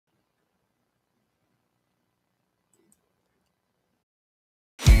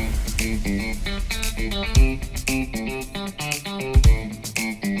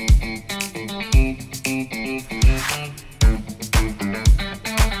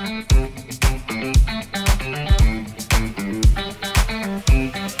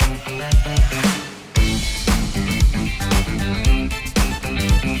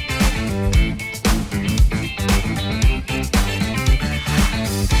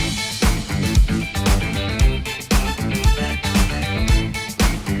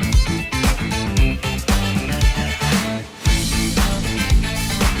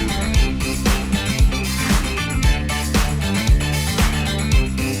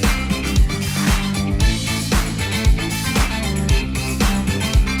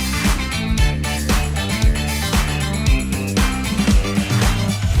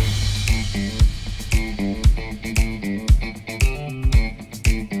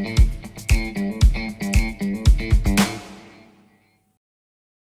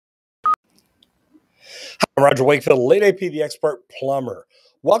I'm Roger Wakefield, Lead AP, the expert plumber.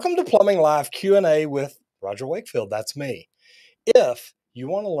 Welcome to Plumbing Live Q&A with Roger Wakefield. That's me. If you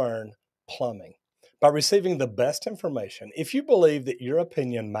want to learn plumbing by receiving the best information, if you believe that your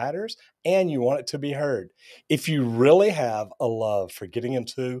opinion matters and you want it to be heard, if you really have a love for getting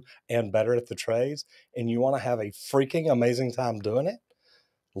into and better at the trades, and you want to have a freaking amazing time doing it,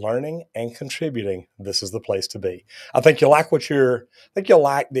 learning and contributing, this is the place to be. I think you'll like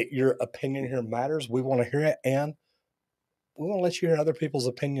that your opinion here matters. We want to hear it, and we want to let you hear other people's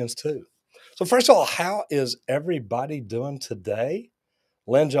opinions too. So first of all, how is everybody doing today?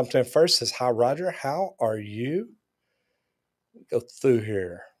 Lynn jumped in first, says, hi, Roger. How are you? Go through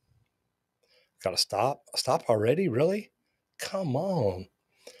here. Got to stop. Stop already? Really? Come on.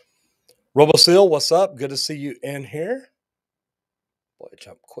 RoboSeal, what's up? Good to see you in here. Boy,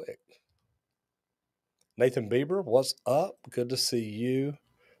 jump quick. Nathan Bieber, what's up? Good to see you.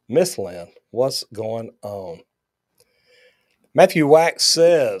 Miss Lynn, what's going on? Matthew Wax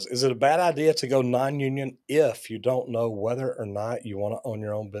says, is it a bad idea to go non-union if you don't know whether or not you want to own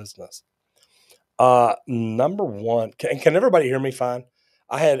your own business? Number one, can everybody hear me fine?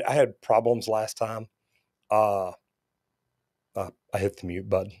 I had problems last time. I hit the mute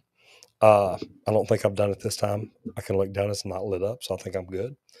button. I don't think I've done it this time. I can look down, it's not lit up, so I think I'm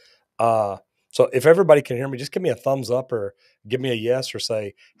good. So if everybody can hear me, just give me a thumbs up or give me a yes or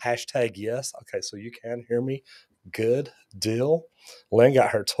say hashtag yes. Okay, so you can hear me. Good deal. Lynn got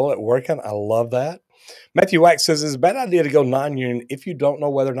her toilet working. I love that. Matthew Wax says, it's a bad idea to go non-union if you don't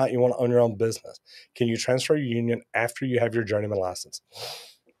know whether or not you want to own your own business. Can you transfer your union after you have your journeyman license?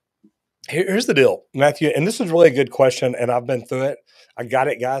 Here's the deal, Matthew, and this is really a good question, and I've been through it. I got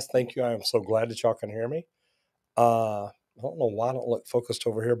it, guys. Thank you. I am so glad that y'all can hear me. I don't know why I don't look focused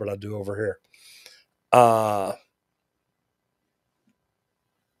over here, but I do over here.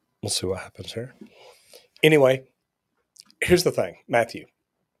 We'll see what happens here. Anyway, here's the thing, Matthew.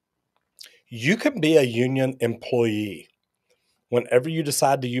 You can be a union employee. Whenever you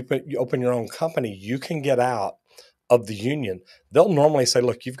decide to open your own company, you can get out of the union. They'll normally say,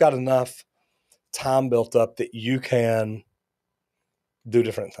 look, you've got enough time built up that you can do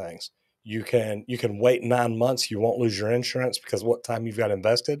different things. You can wait 9 months. You won't lose your insurance because of what time you've got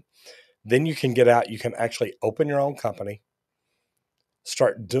invested. Then you can get out. You can actually open your own company,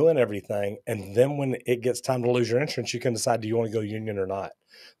 start doing everything. And then when it gets time to lose your insurance, you can decide, do you want to go union or not?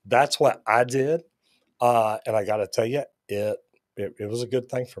 That's what I did. And I got to tell you, it was a good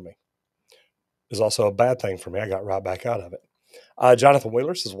thing for me. It was also a bad thing for me. I got right back out of it. Jonathan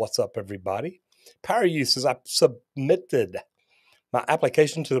Wheeler says, what's up, everybody? Power Youth says, I submitted my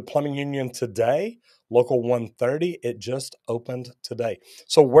application to the plumbing union today, Local 130. It just opened today.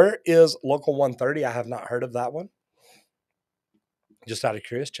 So where is Local 130? I have not heard of that one. Just out of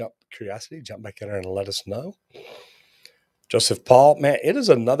curiosity, jump back in there and let us know. Joseph Paul, man, it is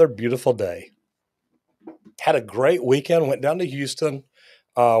another beautiful day. Had a great weekend. Went down to Houston.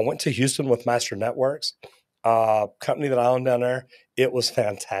 Went to Houston with Master Networks, company that I own down there. It was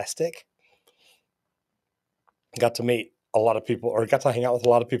fantastic. Got to meet a lot of people, or got to hang out with a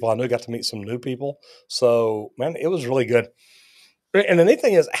lot of people I knew. Got to meet some new people. So, man, it was really good. And the neat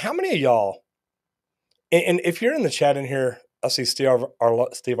thing is, how many of y'all, and if you're in the chat in here, I see Steve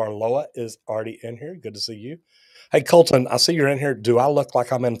Arloa is already in here. Good to see you. Hey, Colton, I see you're in here. Do I look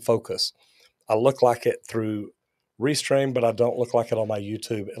like I'm in focus? I look like it through Restream, but I don't look like it on my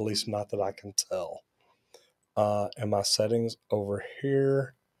YouTube, at least not that I can tell. And my settings over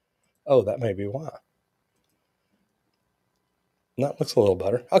here. Oh, that may be why. That looks a little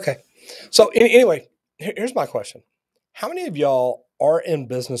better. Okay. So anyway, here's my question. How many of y'all are in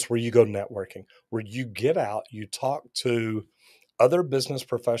business where you go networking, where you get out, you talk to other business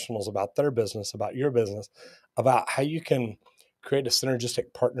professionals about their business, about your business, about how you can create a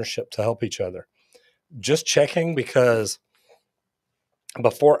synergistic partnership to help each other? Just checking, because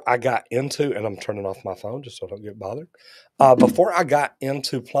before I got into, and I'm turning off my phone just so I don't get bothered. Before I got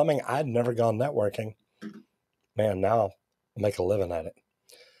into plumbing, I'd never gone networking. Man, now I make a living at it.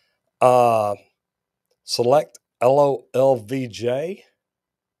 Select LOLVJ.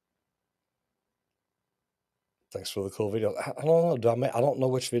 Thanks for the cool video. I don't know. I don't know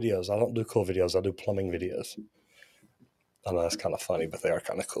which videos. I don't do cool videos. I do plumbing videos. I know that's kind of funny, but they are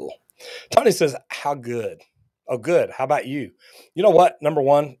kind of cool. Tony says, how good? Oh, good. How about you? You know what? Number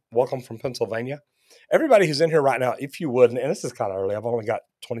one, welcome from Pennsylvania. Everybody who's in here right now, if you would, and this is kind of early. I've only got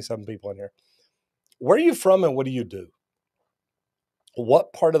 27 people in here. Where are you from and what do you do?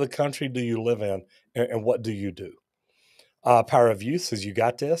 What part of the country do you live in and what do you do? Power of Youth says, you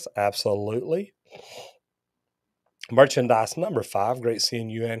got this. Absolutely. Merchandise number 5. Great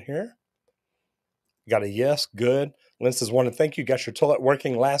seeing you in here. Got a yes. Good. Lynn says, want to thank you. Got your toilet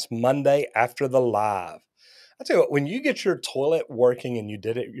working last Monday after the live. I tell you what, when you get your toilet working and you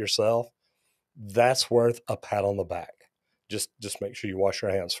did it yourself, that's worth a pat on the back. Just make sure you wash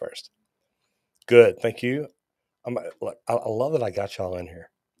your hands first. Good. Thank you. Look, I love that I got y'all in here.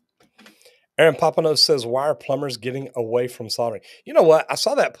 Aaron Papano says, why are plumbers getting away from soldering? You know what? I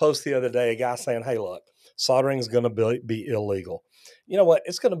saw that post the other day, a guy saying, hey, look, soldering is going to be illegal. You know what?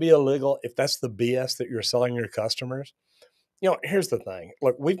 It's going to be illegal if that's the BS that you're selling your customers. You know, here's the thing.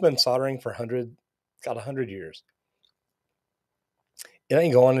 Look, we've been soldering for 100 years. It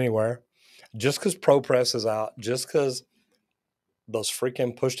ain't going anywhere. Just because ProPress is out, just because those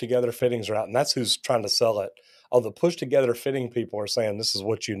freaking push together fittings are out, and that's who's trying to sell it. Oh, the push together fitting people are saying this is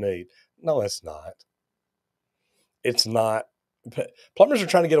what you need. No, it's not. It's not. Plumbers are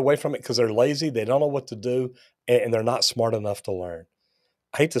trying to get away from it because they're lazy. They don't know what to do, and they're not smart enough to learn.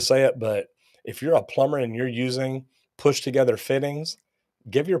 I hate to say it, but if you're a plumber and you're using push together fittings,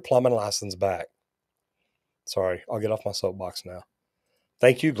 give your plumbing license back. Sorry, I'll get off my soapbox now.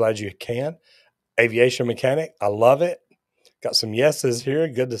 Thank you. Glad you can. Aviation mechanic. I love it. Got some yeses here.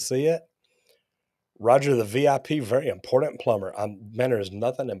 Good to see it. Roger the VIP, very important plumber. Man, there is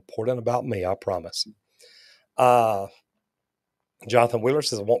nothing important about me, I promise. Jonathan Wheeler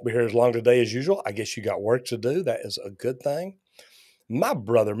says, I won't be here as long today as usual. I guess you got work to do. That is a good thing. My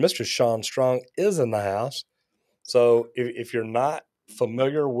brother, Mr. Sean Strong, is in the house. So if you're not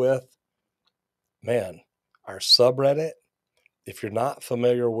familiar with, man, our subreddit, if you're not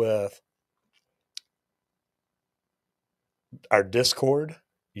familiar with our Discord,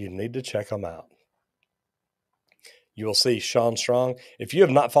 you need to check them out. You will see Sean Strong. If you have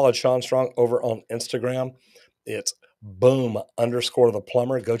not followed Sean Strong over on Instagram, it's boom_the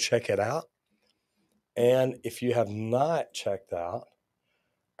plumber. Go check it out. And if you have not checked out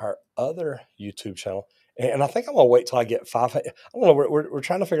our other YouTube channel, and I think I'm going to wait till I get 500. I don't know. We're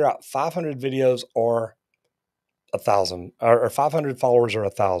trying to figure out 500 videos or 1,000, or 500 followers or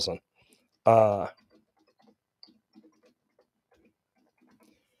 1,000. I'll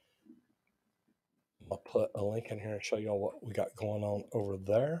put a link in here and show y'all what we got going on over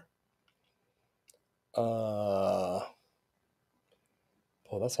there. Well,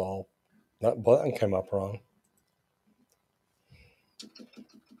 that's all. That button came up wrong.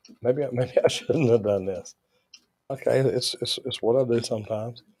 Maybe I shouldn't have done this. Okay, it's what I do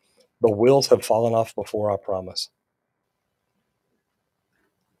sometimes. The wheels have fallen off before, I promise.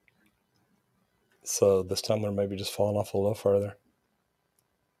 So this time they're maybe just falling off a little further.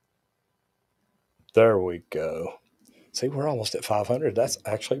 There we go. See, we're almost at 500. That's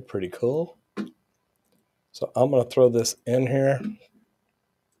actually pretty cool. So I'm going to throw this in here.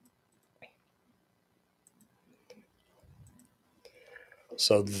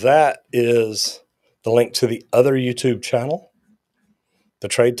 So that is the link to the other YouTube channel, the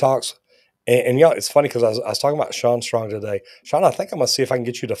Trade Talks. And y'all, it's funny because I was talking about Sean Strong today. Sean, I think I'm going to see if I can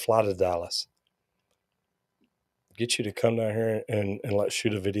get you to fly to Dallas. Get you to come down here and let's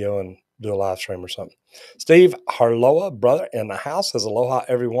shoot a video and do a live stream or something. Steve Harloa, brother in the house, says aloha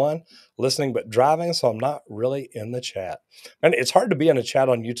everyone, listening but driving, so I'm not really in the chat. And it's hard to be in a chat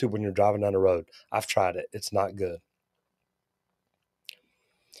on YouTube when you're driving down the road. I've tried it. It's not good.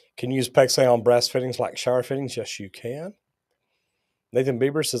 Can you use PEXA on brass fittings like shower fittings? Yes, you can. Nathan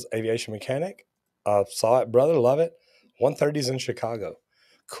Bieber says aviation mechanic. Saw it, brother. Love it. 130's in Chicago.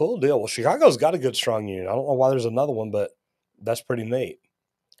 Cool deal. Well, Chicago's got a good strong union. I don't know why there's another one, but that's pretty neat.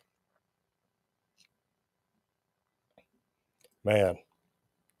 Man.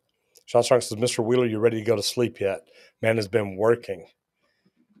 Sean Strong says, Mr. Wheeler, you ready to go to sleep yet? Man has been working.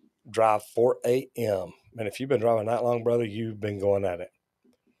 Drive 4 a.m. Man, if you've been driving that long, brother, you've been going at it.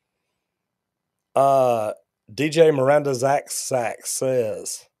 DJ Miranda Zach Sack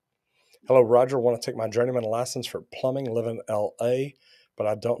says, hello, Roger. Want to take my journeyman license for plumbing, live in L.A., but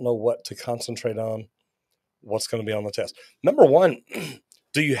I don't know what to concentrate on. What's going to be on the test? Number one,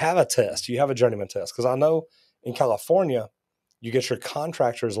 do you have a test? Do you have a journeyman test? Because I know in California, you get your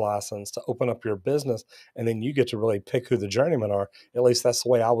contractor's license to open up your business, and then you get to really pick who the journeymen are. At least that's the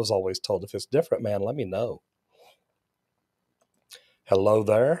way I was always told. If it's different, man, let me know. Hello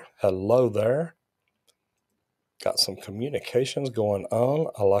there. Hello there. Got some communications going on.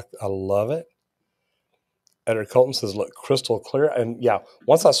 I love it. Edward Colton says, look crystal clear. And yeah,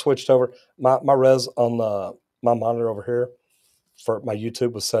 once I switched over, my res on my monitor over here for my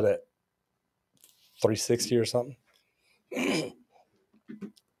YouTube was set at 360 or something.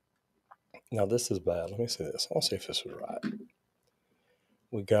 Now this is bad. Let me see this. I'll see if this is right.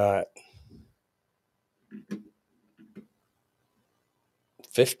 We got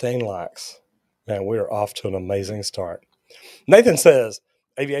 15 likes. Man, we are off to an amazing start. Nathan says,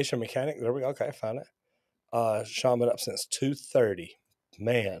 aviation mechanic. There we go. Okay, found it. Sean been up since 2:30.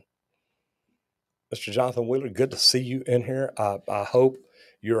 Man, Mr. Jonathan Wheeler, good to see you in here. I hope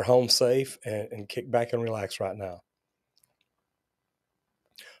you're home safe and kick back and relax right now.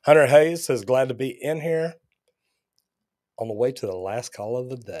 Hunter Hayes says, glad to be in here on the way to the last call of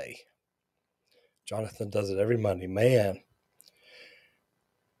the day. Jonathan does it every Monday. Man.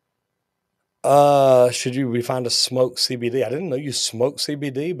 Should you be fine to smoke CBD? I didn't know you smoke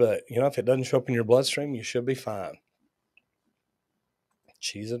CBD, but if it doesn't show up in your bloodstream, you should be fine.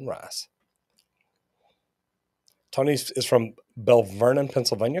 Cheese and rice. Tony is from Bell Vernon,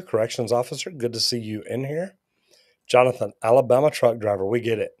 Pennsylvania, corrections officer. Good to see you in here. Jonathan, Alabama truck driver. We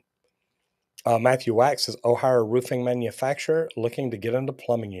get it. Matthew Wax is Ohio roofing manufacturer looking to get into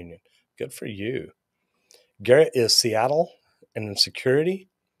plumbing union. Good for you. Garrett is Seattle and in security.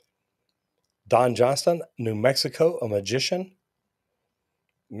 Don Johnston, New Mexico, a magician.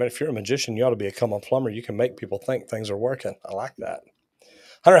 If you're a magician, you ought to become a plumber. You can make people think things are working. I like that.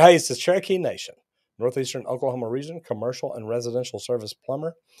 Hunter Hayes is Cherokee Nation, Northeastern Oklahoma region, commercial and residential service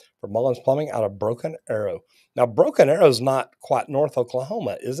plumber for Mullins Plumbing out of Broken Arrow. Now, Broken Arrow is not quite North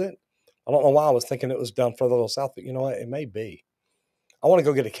Oklahoma, is it? I don't know why I was thinking it was down further a little south, but you know what? It may be. I want to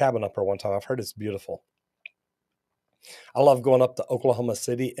go get a cabin up there one time. I've heard it's beautiful. I love going up to Oklahoma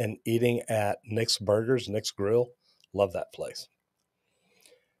City and eating at Nick's Burgers, Nick's Grill. Love that place.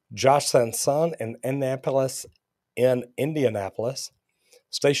 Josh Sanson in Indianapolis.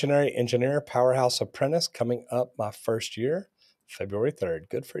 Stationary engineer, powerhouse apprentice, coming up my first year, February 3rd.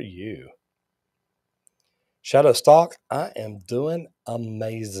 Good for you. Shadow Stock, I am doing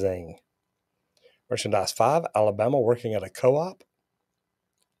amazing. Merchandise 5, Alabama, working at a co-op.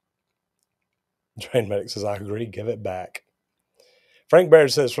 Drain Medic says, I agree, give it back. Frank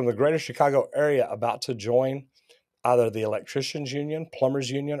Baird says, from the greater Chicago area, about to join either the electricians union, plumbers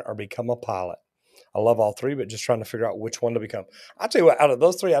union, or become a pilot. I love all three, but just trying to figure out which one to become. I'll tell you what, out of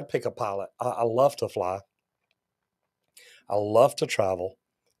those three, I'd pick a pilot. I love to fly. I love to travel.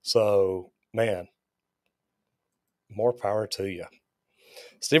 So, man, more power to you.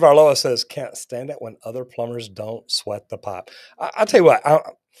 Steve Arloa says, can't stand it when other plumbers don't sweat the pipe. I'll tell you what,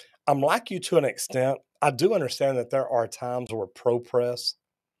 I'm like you to an extent. I do understand that there are times where pro press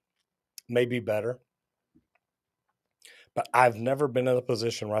may be better. But I've never been in a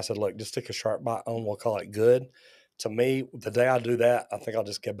position where I said, look, just stick a sharp bite on, we'll call it good. To me, the day I do that, I think I'll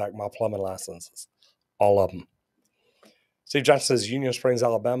just get back my plumbing licenses. All of them. Steve Johnson says, Union Springs,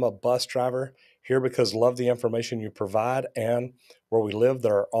 Alabama, bus driver. Here because love the information you provide. And where we live,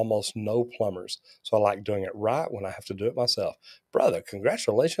 there are almost no plumbers. So I like doing it right when I have to do it myself. Brother,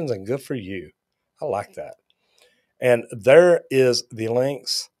 congratulations and good for you. I like that. And there is the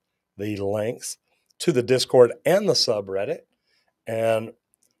links to the Discord and the subreddit. And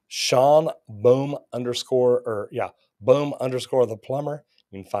Sean Boom _ the plumber.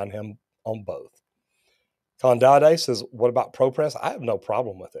 You can find him on both. Condade says, what about ProPress? I have no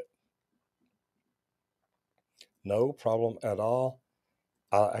problem with it. No problem at all.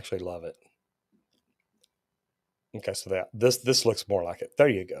 I actually love it. Okay, so this looks more like it. There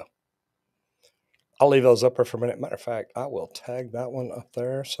you go. I'll leave those up there for a minute. Matter of fact, I will tag that one up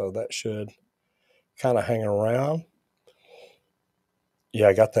there, so that should kind of hang around. Yeah,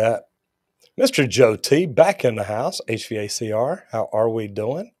 I got that. Mr. Joe T, back in the house. HVACR, how are we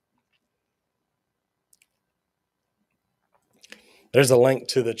doing? There's a link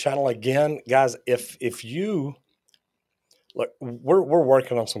to the channel again. Guys, if you look, we're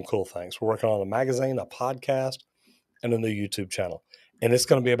working on some cool things. We're working on a magazine, a podcast, and a new YouTube channel. And it's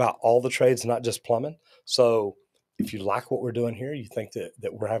going to be about all the trades, not just plumbing. So if you like what we're doing here, you think that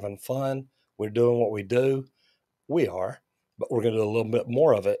we're having fun, we're doing what we do, we are, but we're going to do a little bit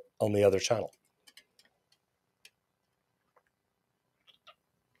more of it on the other channel.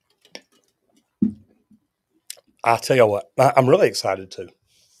 I'll tell you what, I'm really excited too.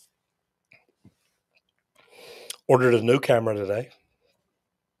 Ordered a new camera today,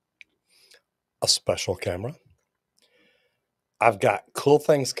 a special camera. I've got cool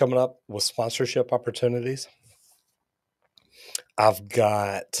things coming up with sponsorship opportunities. I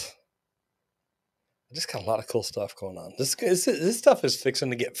just got a lot of cool stuff going on. This stuff is fixing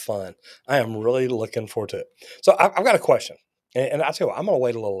to get fun. I am really looking forward to it. So I've got a question. And I'll tell you what, I'm going to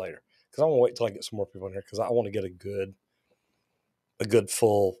wait a little later because I want to wait till I get some more people in here because I want to get a good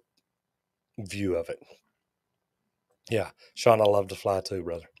full view of it. Yeah. Sean, I love to fly too,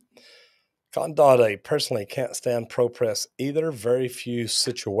 brother. Condade, personally can't stand ProPress either. Very few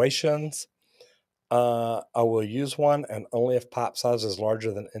situations. I will use one and only if pipe size is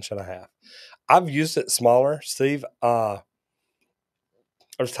larger than 1.5 inches. I've used it smaller, Steve. There's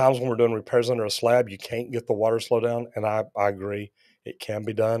times when we're doing repairs under a slab, you can't get the water slow down, and I agree it can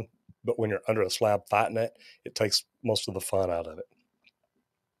be done. But when you're under a slab fighting it, it takes most of the fun out of it.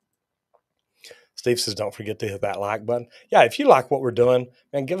 Steve says, don't forget to hit that like button. Yeah, if you like what we're doing,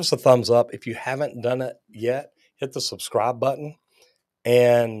 man, give us a thumbs up. If you haven't done it yet, hit the subscribe button.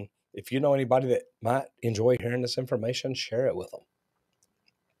 And if you know anybody that might enjoy hearing this information, share it with them.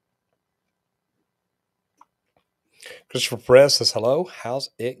 Christopher Perez says, hello,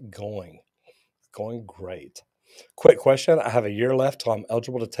 how's it going? Going great. Quick question. I have a year left till I'm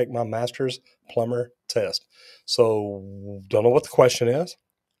eligible to take my master's plumber test. So don't know what the question is,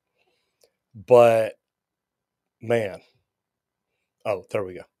 but man. Oh, there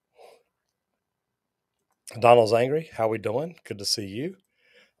we go. Donald's angry. How we doing? Good to see you.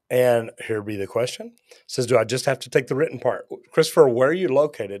 And here be the question. It says, do I just have to take the written part? Christopher, where are you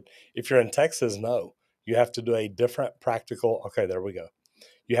located? If you're in Texas, no. You have to do a different practical. Okay, there we go.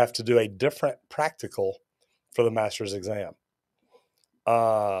 You have to do a different practical for the master's exam.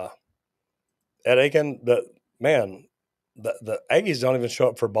 Ed Aiken, the Aggies don't even show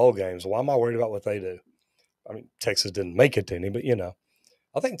up for bowl games. Why am I worried about what they do? I mean, Texas didn't make it to any, but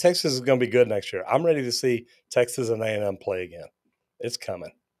I think Texas is going to be good next year. I'm ready to see Texas and A&M play again. It's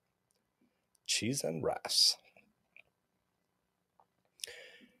coming. Cheese and rice.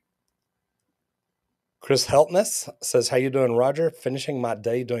 Chris Heltness says, how you doing, Roger? Finishing my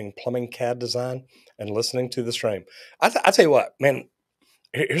day doing plumbing CAD design and listening to the stream. I tell you what, man,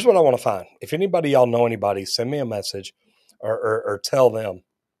 here's what I want to find. If anybody, y'all know anybody, send me a message or tell them.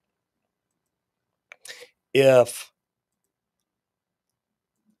 If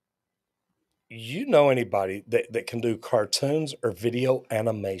you know anybody that can do cartoons or video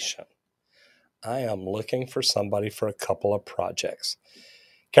animation, I am looking for somebody for a couple of projects.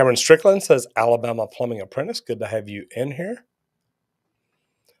 Cameron Strickland says, Alabama Plumbing Apprentice. Good to have you in here.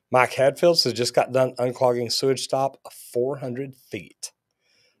 Mike Hadfield says, just got done unclogging sewage stop 400 feet.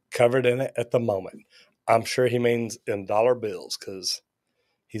 Covered in it at the moment. I'm sure he means in dollar bills because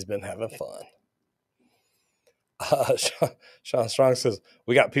he's been having fun. Sean Strong says,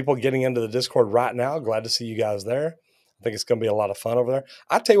 we got people getting into the Discord right now. Glad to see you guys there. I think it's going to be a lot of fun over there.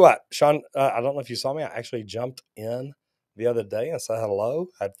 I tell you what, Sean, I don't know if you saw me. I actually jumped in the other day and said hello,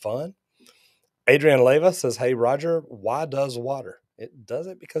 had fun. Adrian Leva says, hey, Roger, why does water? It does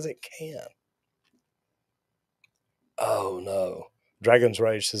it because it can. Oh, no. Dragon's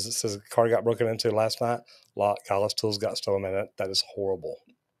Rage says the car got broken into last night. Kyle's tools got stolen. Man, that is horrible.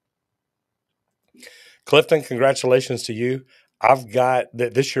 Clifton, congratulations to you. I've got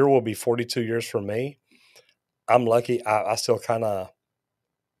that this year will be 42 years for me. I'm lucky. I still kind of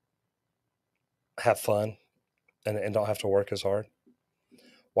have fun and don't have to work as hard.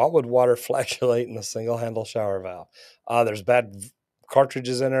 Why would water fluctuate in a single handle shower valve? There's bad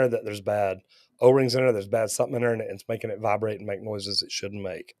cartridges in there, there's bad O-rings in there, there's bad something in there, and it's making it vibrate and make noises it shouldn't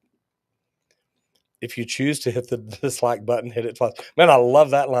make. If you choose to hit the dislike button, hit it twice. Man, I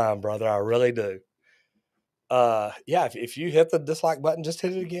love that line, brother. I really do. Yeah, if you hit the dislike button, just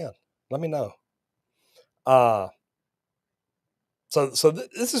hit it again. Let me know. So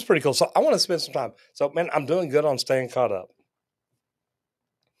this is pretty cool. So I want to spend some time. So, man, I'm doing good on staying caught up,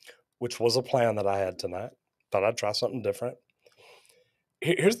 which was a plan that I had tonight. Thought I'd try something different.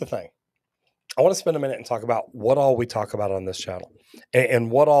 Here's the thing. I want to spend a minute and talk about what all we talk about on this channel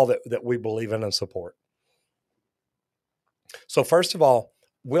and what all that we believe in and support. So first of all,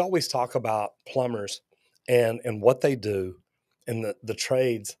 we always talk about plumbers and what they do and the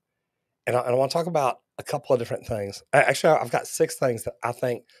trades. And I want to talk about a couple of different things. Actually, I've got 6 things that I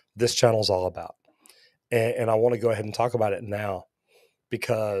think this channel is all about. And I want to go ahead and talk about it now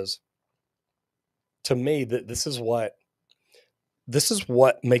because to me, this is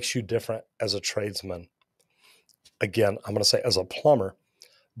what makes you different as a tradesman. Again, I'm going to say as a plumber,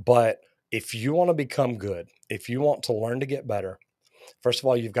 but if you want to become good, if you want to learn to get better, first of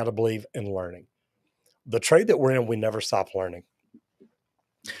all, you've got to believe in learning. The trade that we're in, we never stop learning.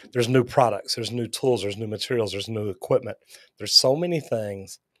 There's new products, there's new tools, there's new materials, there's new equipment. There's so many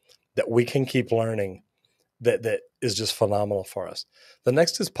things that we can keep learning that is just phenomenal for us. The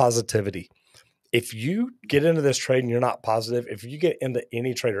next is positivity. If you get into this trade and you're not positive, if you get into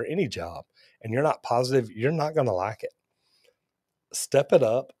any trade or any job and you're not positive, you're not going to like it. Step it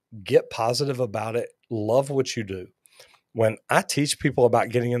up, get positive about it, love what you do. When I teach people about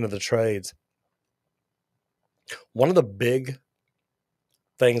getting into the trades, one of the big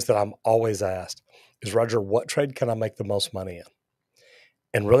things that I'm always asked is, Roger, what trade can I make the most money in?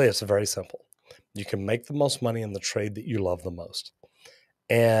 And really, it's very simple. You can make the most money in the trade that you love the most.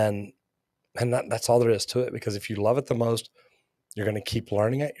 And And that's all there is to it, because if you love it the most, you're going to keep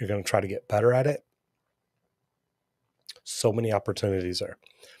learning it. You're going to try to get better at it. So many opportunities there.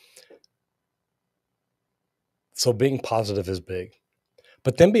 So being positive is big,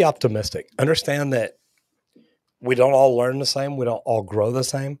 but then be optimistic. Understand that we don't all learn the same. We don't all grow the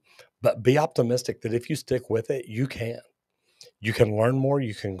same, but be optimistic that if you stick with it, you can. You can learn more.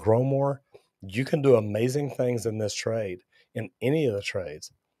 You can grow more. You can do amazing things in this trade, in any of the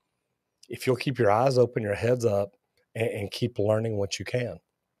trades, if you'll keep your eyes open, your heads up, and keep learning what you can.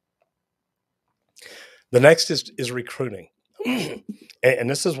 The next is recruiting. And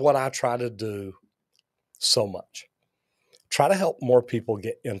this is what I try to do so much. Try to help more people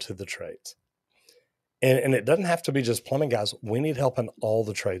get into the trades. And it doesn't have to be just plumbing, guys. We need help in all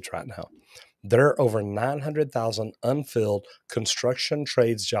the trades right now. There are over 900,000 unfilled construction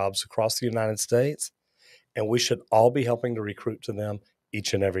trades jobs across the United States, and we should all be helping to recruit to them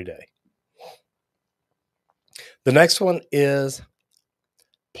each and every day. The next one is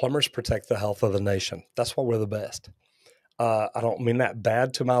plumbers protect the health of the nation. That's why we're the best. I don't mean that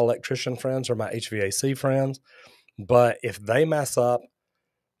bad to my electrician friends or my HVAC friends, but if they mess up,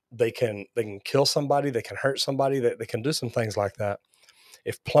 they can kill somebody, they can hurt somebody, they can do some things like that.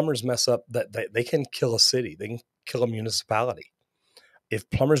 If plumbers mess up, that they can kill a city, they can kill a municipality. If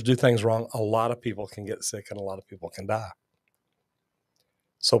plumbers do things wrong, a lot of people can get sick and a lot of people can die.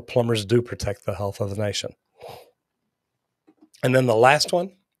 So plumbers do protect the health of the nation. And then the last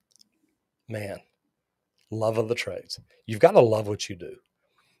one, man, love of the trades. You've got to love what you do.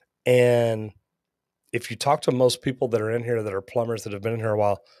 And if you talk to most people that are in here that are plumbers that have been in here a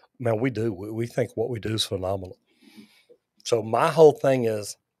while, man, we do. We think what we do is phenomenal. So my whole thing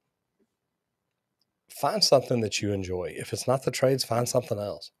is find something that you enjoy. If it's not the trades, find something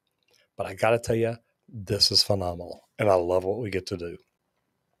else. But I got to tell you, this is phenomenal. And I love what we get to do.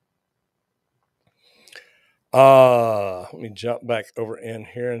 Let me jump back over in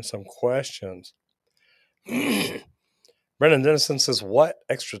here and some questions. Brendan Dennison says, what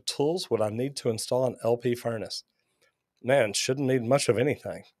extra tools would I need to install an LP furnace? Man, shouldn't need much of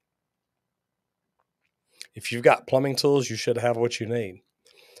anything. If you've got plumbing tools, you should have what you need.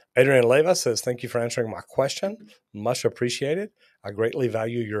 Adrian Leva says, thank you for answering my question. Much appreciated. I greatly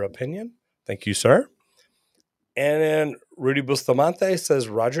value your opinion. Thank you, sir. And then Rudy Bustamante says,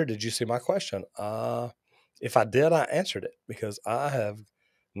 Roger, did you see my question? If I did, I answered it because I have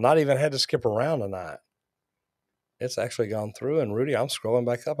not even had to skip around tonight. It's actually gone through. And Rudy, I'm scrolling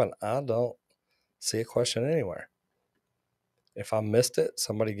back up and I don't see a question anywhere. If I missed it,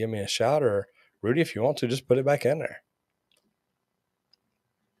 somebody give me a shout, or Rudy, if you want to, just put it back in there.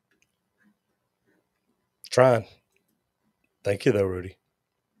 Trying. Thank you, though, Rudy.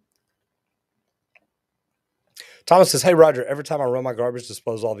 Thomas says, hey, Roger, every time I run my garbage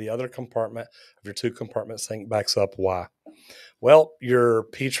disposal, the other compartment of your 2-compartment sink backs up. Why? Well, your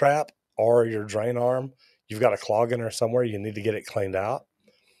P-trap or your drain arm, you've got a clog in there somewhere. You need to get it cleaned out.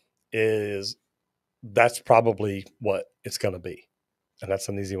 That's probably what it's going to be. And that's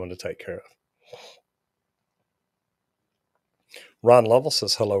an easy one to take care of. Ron Lovell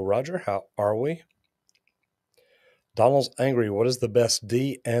says, hello, Roger. How are we? Donald's angry. What is the best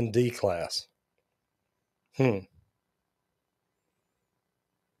D and D class?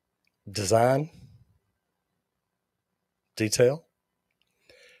 Design, detail,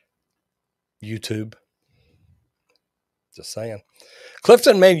 YouTube. Just saying.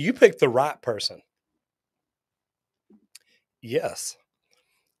 Clifton, man, you picked the right person. Yes.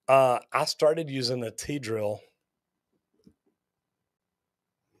 I started using a T-drill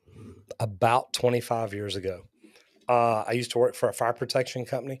about 25 years ago. I used to work for a fire protection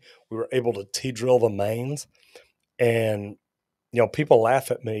company. We were able to T-drill the mains, and people laugh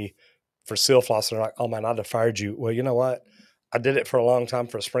at me for seal floss. They're like, oh man, I'd have fired you. Well, you know what? I did it for a long time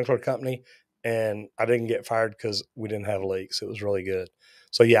for a sprinkler company, and I didn't get fired because we didn't have leaks. It was really good.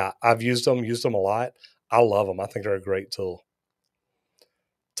 So yeah, I've used them a lot. I love them. I think they're a great tool.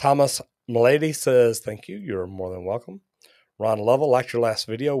 Thomas Milady says, thank you. You're more than welcome. Ron Lovell, liked your last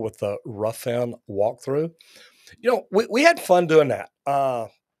video with the rough end walkthrough. We had fun doing that. Ron,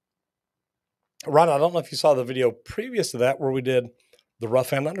 I don't know if you saw the video previous to that where we did the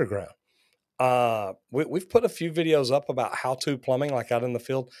rough end underground. We've put a few videos up about how-to plumbing, like out in the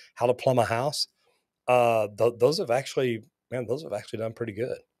field, how to plumb a house. Those have actually done pretty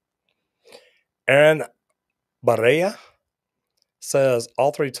good. Aaron Barea says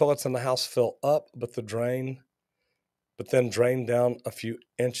all 3 toilets in the house fill up, but then drain down a few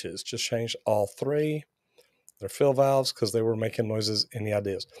inches. Just changed all 3. They're fill valves because they were making noises. Any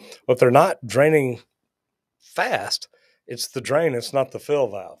ideas? But they're not draining fast. It's the drain. It's not the fill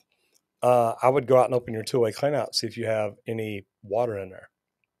valve. I would go out and open your two-way cleanout, see if you have any water in there.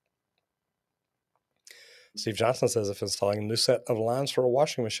 Steve Johnson says, if installing a new set of lines for a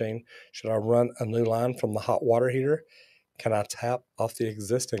washing machine, should I run a new line from the hot water heater? Can I tap off the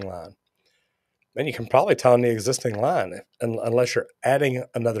existing line? Then you can probably tell on the existing line, unless you're adding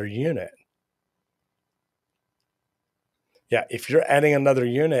another unit. Yeah, if you're adding another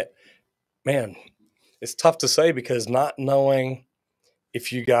unit, man, it's tough to say because not knowing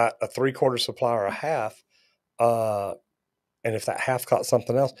if you got a 3/4 supply or a half, and if that half caught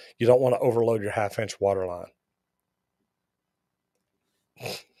something else, you don't want to overload your 1/2-inch water line.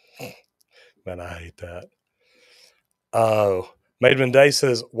 Man, I hate that. Oh, Maidman Day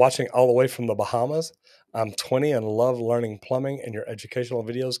says, watching all the way from the Bahamas. I'm 20 and love learning plumbing, and your educational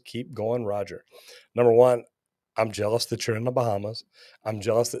videos keep going, Roger. Number one, I'm jealous that you're in the Bahamas. I'm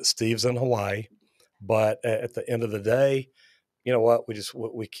jealous that Steve's in Hawaii. But at the end of the day, you know what?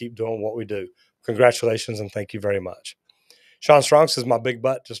 We keep doing what we do. Congratulations and thank you very much. Sean Strong says, my big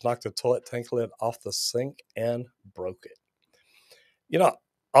butt just knocked the toilet tank lid off the sink and broke it. You know,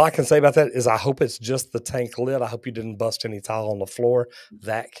 all I can say about that is I hope it's just the tank lid. I hope you didn't bust any tile on the floor.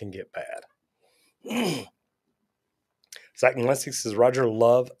 That can get bad. Zach Malinsky says, Roger,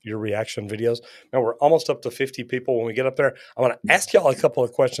 love your reaction videos. Now we're almost up to 50 people. When we get up there, I want to ask y'all a couple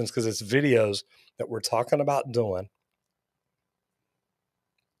of questions because it's videos that we're talking about doing.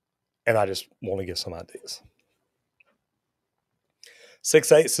 And I just want to give some ideas.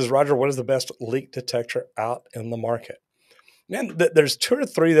 6-8 says, Roger, what is the best leak detector out in the market? Man, there's 2 or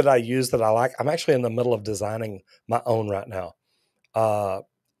 3 that I use that I like. I'm actually in the middle of designing my own right now.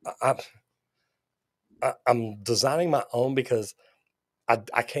 I'm designing my own because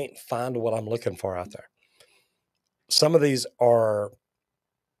I can't find what I'm looking for out there. Some of these are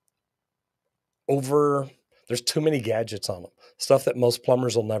there's too many gadgets on them, stuff that most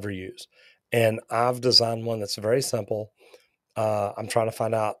plumbers will never use. And I've designed one that's very simple. I'm trying to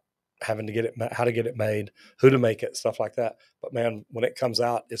find out how to get it made, who to make it, stuff like that. But man, when it comes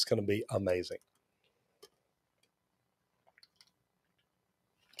out, it's going to be amazing.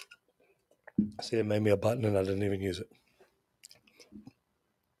 See, it made me a button and I didn't even use it.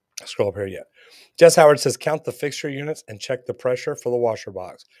 Scroll up here yet. Jess Howard says, count the fixture units and check the pressure for the washer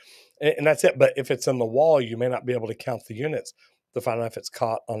box. And that's it. But if it's in the wall, you may not be able to count the units to find out if it's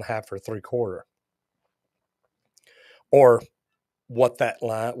caught on 1/2 or 3/4. Or what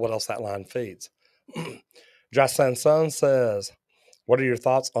else that line feeds. Josh Sanson says, what are your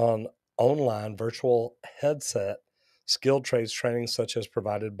thoughts on online virtual headset skilled trades training such as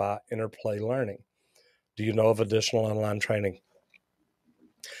provided by Interplay Learning? Do you know of additional online training?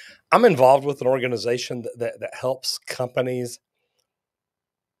 I'm involved with an organization that helps companies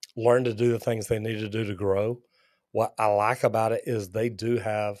learn to do the things they need to do to grow. What I like about it is they do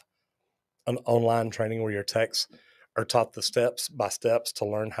have an online training where your techs are taught the steps by steps to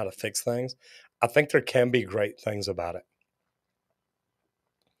learn how to fix things. I think there can be great things about it.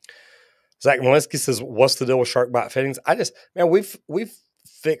 Zach Malinsky says, what's the deal with shark bite fittings? We've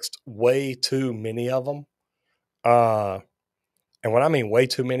fixed way too many of them. And when I mean way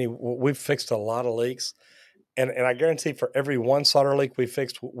too many, we've fixed a lot of leaks. And I guarantee for every one solder leak we've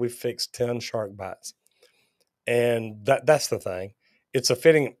fixed 10 shark bites. And that's the thing. It's a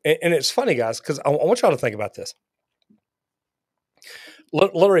fitting. And it's funny, guys, because I want y'all to think about this.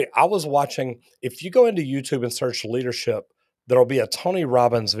 Literally, I was watching, if you go into YouTube and search leadership, there'll be a Tony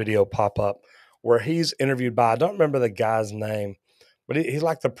Robbins video pop up where he's interviewed by, I don't remember the guy's name, but he's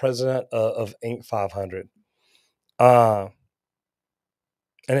like the president of Inc. 500. And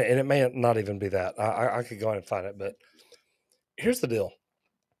it may not even be that. I could go ahead and find it, but here's the deal.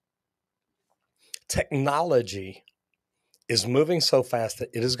 Technology is moving so fast that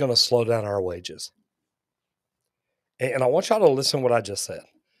it is going to slow down our wages. And I want y'all to listen to what I just said.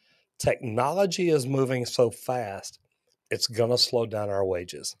 Technology is moving so fast, it's going to slow down our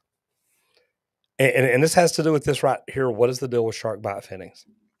wages. And this has to do with this right here. What is the deal with shark bite fittings?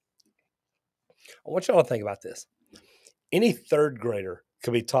 I want y'all to think about this. Any 3rd grader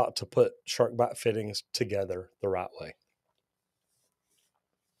could be taught to put shark bite fittings together the right way.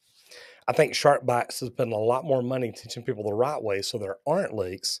 I think Shark Bites has spent a lot more money teaching people the right way so there aren't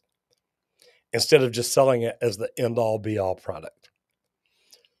leaks instead of just selling it as the end-all be-all product.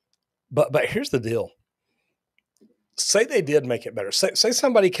 But here's the deal. Say they did make it better. Say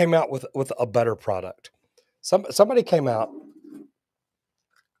somebody came out with a better product. Somebody came out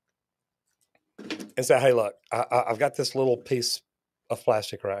and said, hey, look, I've got this little piece of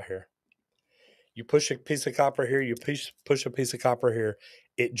plastic right here. You push a piece of copper here, you push a piece of copper here,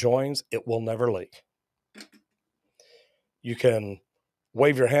 it joins, it will never leak. You can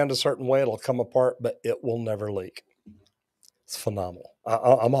Wave your hand a certain way, it'll come apart, but it will never leak. It's phenomenal.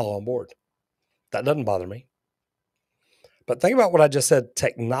 I'm all on board. That doesn't bother me. But think about what I just said.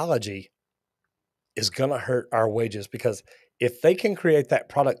 Technology is going to hurt our wages, because if they can create that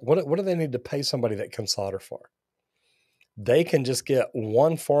product, what do they need to pay somebody that can solder for? They can just get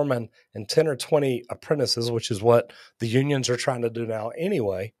one foreman and 10 or 20 apprentices, which is what the unions are trying to do now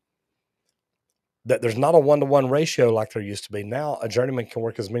anyway. That there's not a 1-to-1 ratio like there used to be. Now a journeyman can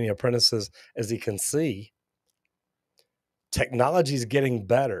work as many apprentices as he can see. Technology is getting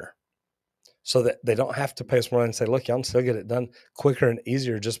better so that they don't have to pay us more and say, look, y'all can still get it done quicker and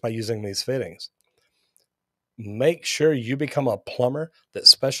easier just by using these fittings. Make sure you become a plumber that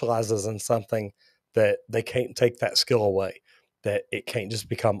specializes in something that they can't take that skill away, that it can't just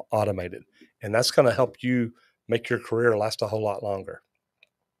become automated. And that's going to help you make your career last a whole lot longer.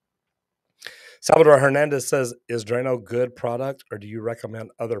 Salvador Hernandez says, is Drano good product, or do you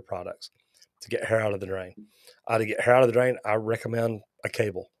recommend other products to get hair out of the drain? To get hair out of the drain, I recommend a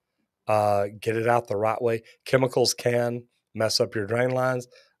cable. Get it out the right way. Chemicals can mess up your drain lines.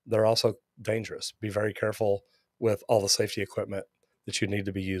 They're also dangerous. Be very careful with all the safety equipment that you need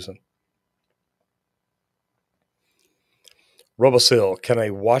to be using. Robosil, can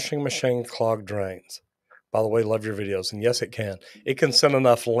a washing machine clog drains? By the way, love your videos. And yes, it can. It can send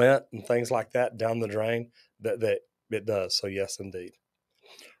enough lint and things like that down the drain that it does. So yes, indeed.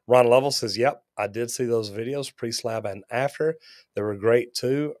 Ron Lovell says, yep, I did see those videos, pre-slab and after. They were great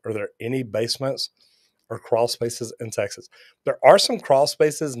too. Are there any basements or crawl spaces in Texas? There are some crawl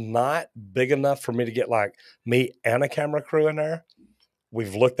spaces, not big enough for me to get like me and a camera crew in there.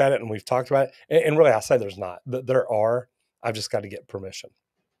 We've looked at it and we've talked about it. And really, I say there's not. There are. I've just got to get permission.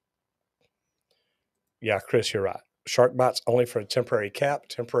 Yeah, Chris, you're right. Shark bites only for a temporary cap,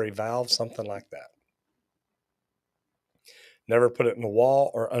 temporary valve, something like that. Never put it in the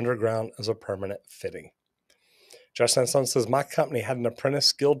wall or underground as a permanent fitting. Josh Sanson says, my company had an apprentice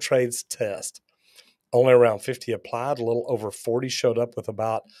skilled trades test. Only around 50 applied, a little over 40 showed up with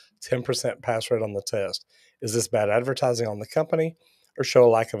about 10% pass rate on the test. Is this bad advertising on the company or show a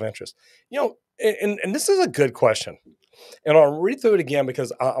lack of interest? And this is a good question. And I'll read through it again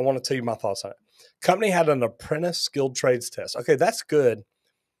because I want to tell you my thoughts on it. Company had an apprentice skilled trades test. Okay, that's good.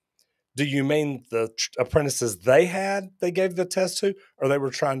 Do you mean the apprentices they gave the test to, or they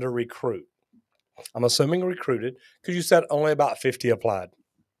were trying to recruit? I'm assuming recruited, because you said only about 50 applied.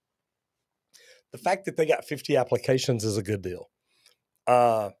 The fact that they got 50 applications is a good deal.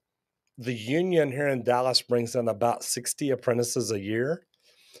 The union here in Dallas brings in about 60 apprentices a year.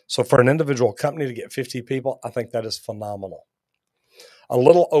 So for an individual company to get 50 people, I think that is phenomenal. A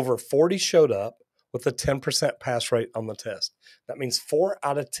little over 40 showed up with a 10% pass rate on the test. That means 4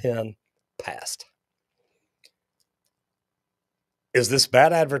 out of 10 passed. Is this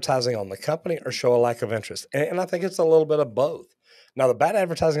bad advertising on the company or show a lack of interest? And I think it's a little bit of both. Now, the bad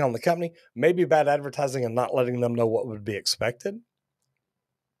advertising on the company may be bad advertising and not letting them know what would be expected.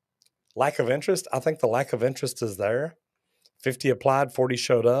 Lack of interest, I think the lack of interest is there. 50 applied, 40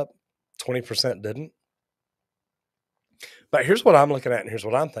 showed up, 20% didn't. But here's what I'm looking at and here's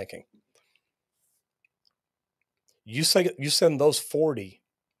what I'm thinking. You send those 40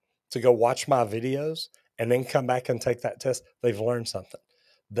 to go watch my videos and then come back and take that test. They've learned something.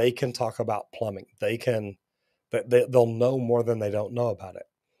 They can talk about plumbing. They'll know more than they don't know about it.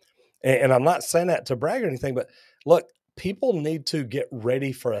 And I'm not saying that to brag or anything, but look, people need to get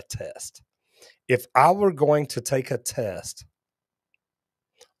ready for a test. If I were going to take a test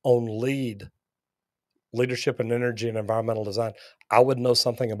on leadership and energy and environmental design, I would know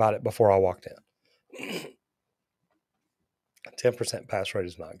something about it before I walked in. 10% pass rate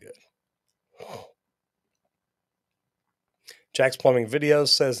is not good. Jack's Plumbing Videos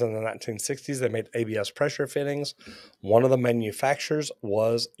says in the 1960s, they made ABS pressure fittings. One of the manufacturers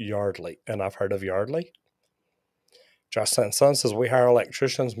was Yardley, and I've heard of Yardley. Josh Sanson says, we hire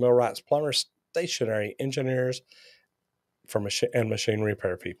electricians, millwrights, plumbers, stationary engineers for machine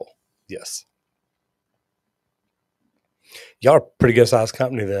repair people. Yes. Y'all are a pretty good sized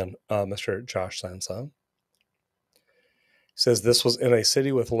company then, Mr. Josh Sanson. Says this was in a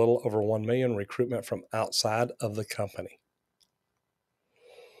city with a little over 1 million recruitment from outside of the company.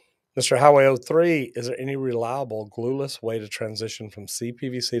 Mr. Highway 03, is there any reliable glueless way to transition from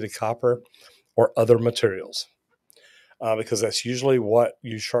CPVC to copper or other materials? Because that's usually what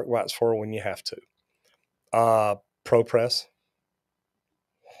you use shark bites for when you have to. ProPress,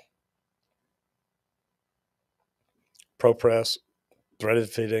 threaded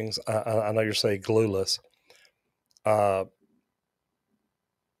fittings. I know you're saying glueless.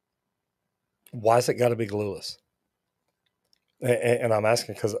 Why has it got to be glueless? And I'm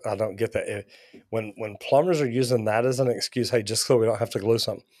asking because I don't get that. When plumbers are using that as an excuse, hey, just so we don't have to glue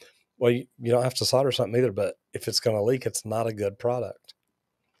something. Well, you don't have to solder something either, but if it's going to leak, it's not a good product.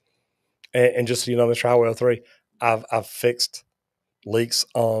 And just so you know, Mr. Highway 03, I've fixed leaks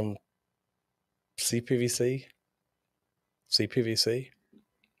on CPVC, CPVC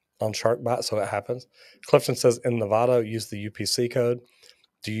on shark bite, so it happens. Clifton says in Nevada, use the UPC code.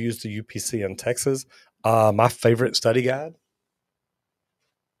 Do you use the UPC in Texas? My favorite study guide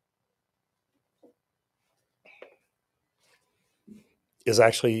is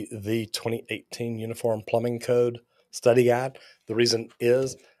actually the 2018 Uniform Plumbing Code study guide. The reason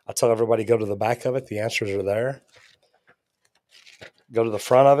is I tell everybody go to the back of it. The answers are there. Go to the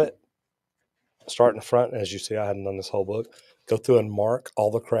front of it. Start in the front. As you see, I hadn't done this whole book. Go through and mark all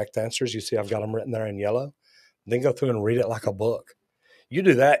the correct answers. You see I've got them written there in yellow. Then go through and read it like a book. You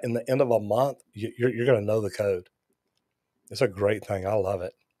do that in the end of a month, you're going to know the code. It's a great thing. I love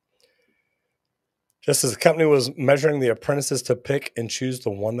it. Just as the company was measuring the apprentices to pick and choose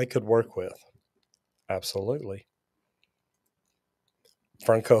the one they could work with. Absolutely.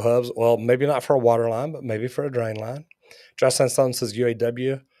 Fernco hubs, well, maybe not for a water line, but maybe for a drain line. Josh Sandstone says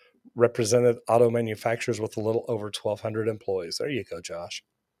UAW represented auto manufacturers with a little over 1,200 employees. There you go, Josh.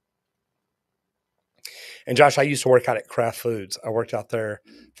 And Josh, I used to work out at Kraft Foods. I worked out there,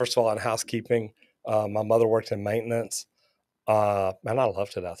 first of all, in housekeeping. My mother worked in maintenance. And I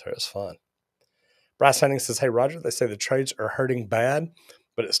loved it out there. It was fun. Bryce Henning says, hey, Roger, they say the trades are hurting bad,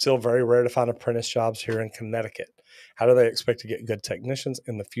 but it's still very rare to find apprentice jobs here in Connecticut. How do they expect to get good technicians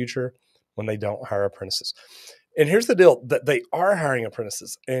in the future when they don't hire apprentices? And here's the deal, that they are hiring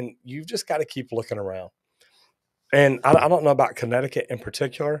apprentices, and you've just got to keep looking around. And I don't know about Connecticut in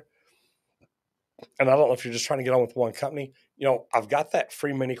particular, and I don't know if you're just trying to get on with one company. You know, I've got that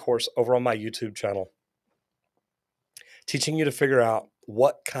free mini course over on my YouTube channel teaching you to figure out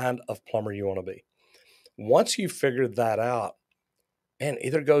what kind of plumber you want to be. Once you figure that out, and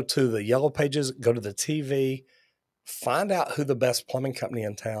either go to the yellow pages, go to the TV, find out who the best plumbing company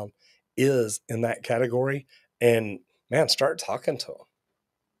in town is in that category, and man, start talking to them.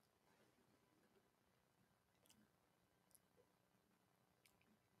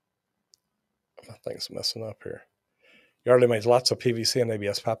 My thing's messing up here. You already made lots of PVC and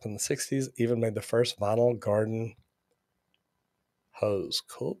ABS pipe in the 60s, even made the first vinyl garden hose.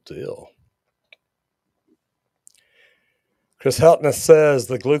 Cool deal. Chris Heltness says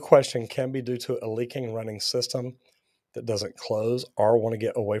the glue question can be due to a leaking running system that doesn't close or want to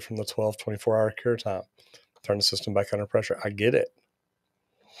get away from the 12, 24-hour cure time. Turn the system back under pressure. I get it.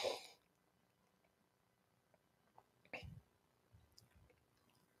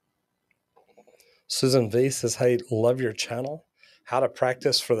 Susan V says, hey, love your channel. How to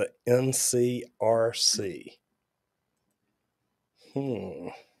practice for the NCRC.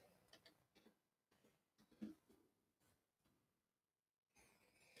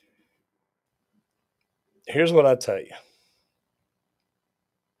 Here's what I tell you.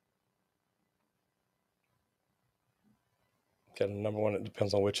 Okay, number one, it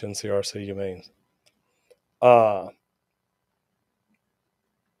depends on which NCRC you mean.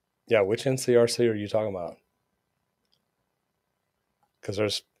 Yeah, which NCRC are you talking about?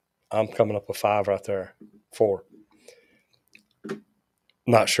 Because I'm coming up with 5 right there. 4.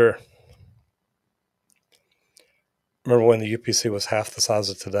 Not sure. Remember when the UPC was half the size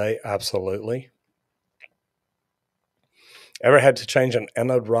of today? Absolutely. Ever had to change an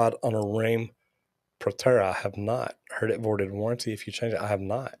anode rod on a Rheem Proterra? I have not. Heard it voided warranty if you change it. I have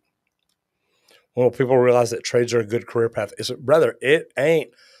not. When will people realize that trades are a good career path? Brother, it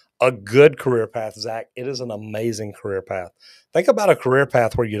ain't a good career path, Zach. It is an amazing career path. Think about a career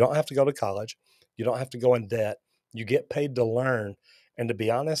path where you don't have to go to college. You don't have to go in debt. You get paid to learn. And to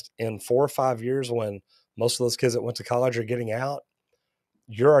be honest, in 4 or 5 years, when most of those kids that went to college are getting out,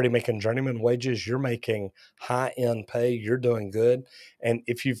 you're already making journeyman wages. You're making high-end pay. You're doing good. And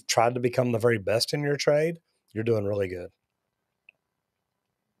if you've tried to become the very best in your trade, you're doing really good.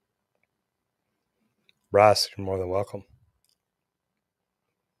 Bryce, you're more than welcome.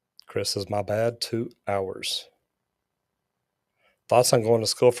 Chris says, my bad, 2 hours. Thoughts on going to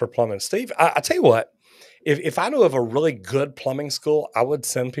school for plumbing? Steve, I tell you what, if I knew of a really good plumbing school, I would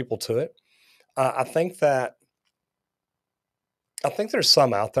send people to it. I think there's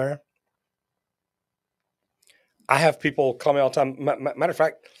some out there. I have people call me all the time. Matter of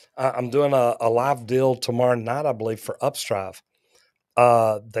fact, I'm doing a live deal tomorrow night, I believe, for Upstrive.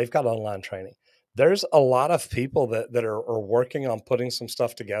 They've got online training. There's a lot of people that are working on putting some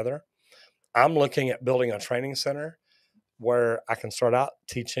stuff together. I'm looking at building a training center where I can start out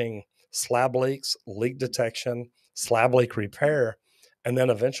teaching slab leaks, leak detection, slab leak repair, and then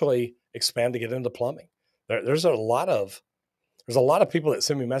eventually expand to get into plumbing. There's a lot of people that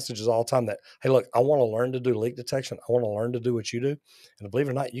send me messages all the time that, hey, look, I want to learn to do leak detection. I want to learn to do what you do. And believe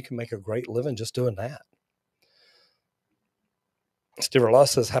it or not, you can make a great living just doing that. Steve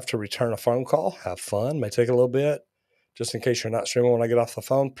Ross says, have to return a phone call. Have fun. May take a little bit. Just in case you're not streaming when I get off the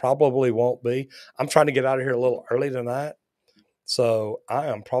phone. Probably won't be. I'm trying to get out of here a little early tonight. So I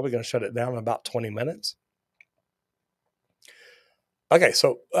am probably going to shut it down in about 20 minutes. Okay,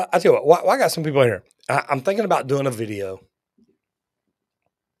 so I tell you what, I got some people in here. I'm thinking about doing a video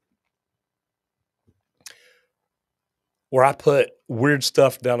where I put weird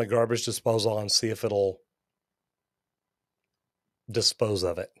stuff down a garbage disposal and see if it'll dispose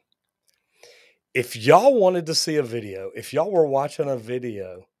of it. If y'all wanted to see a video, if y'all were watching a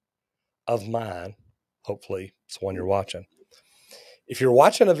video of mine, hopefully it's one you're watching. If you're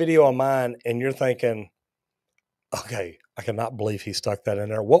watching a video of mine and you're thinking, okay, I cannot believe he stuck that in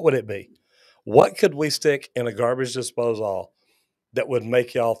there, what would it be? What could we stick in a garbage disposal that would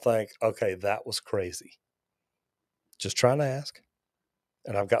make y'all think, okay, that was crazy? Just trying to ask.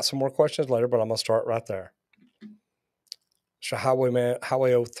 And I've got some more questions later, but I'm going to start right there. So Highway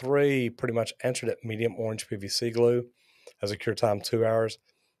 03 pretty much answered it. Medium orange PVC glue has a cure time 2 hours.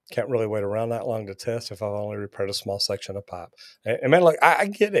 Can't really wait around that long to test if I've only repaired a small section of pipe. And man, look, I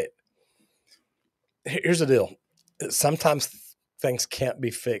get it. Here's the deal. Sometimes things can't be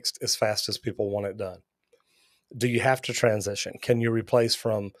fixed as fast as people want it done. Do you have to transition? Can you replace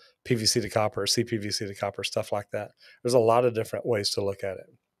from PVC to copper or CPVC to copper, stuff like that? There's a lot of different ways to look at it.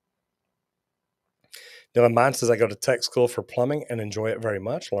 Dylan Mine says, I go to tech school for plumbing and enjoy it very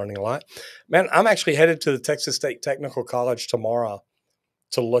much, learning a lot. Man, I'm actually headed to the Texas State Technical College tomorrow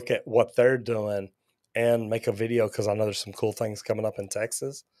to look at what they're doing and make a video because I know there's some cool things coming up in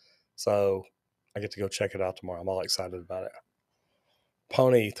Texas. So I get to go check it out tomorrow. I'm all excited about it.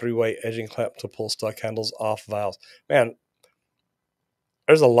 Pony 3-way edging clamp to pull stuck handles off valves. Man,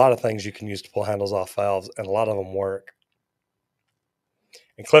 there's a lot of things you can use to pull handles off valves, and a lot of them work.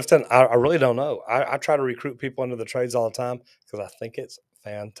 And Clifton, I really don't know. I try to recruit people into the trades all the time because I think it's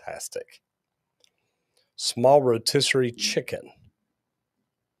fantastic. Small rotisserie chicken.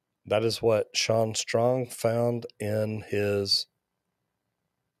 That is what Sean Strong found in his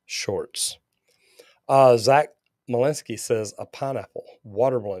shorts. Zach Malinsky says a pineapple,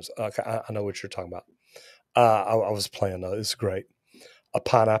 water balloons. Okay, I know what you're talking about. I was playing though. It's great. A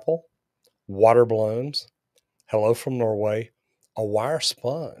pineapple, water balloons, hello from Norway, a wire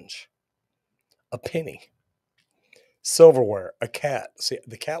sponge, a penny, silverware, a cat. See,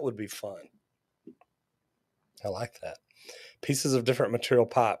 the cat would be fun. I like that. Pieces of different material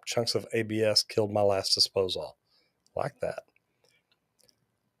pipe, chunks of ABS killed my last disposal. Like that.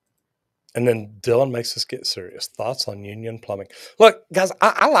 And then Dylan makes us get serious. Thoughts on union plumbing. Look, guys,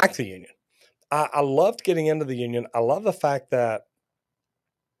 I like the union. I loved getting into the union. I love the fact that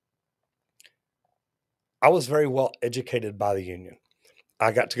I was very well educated by the union.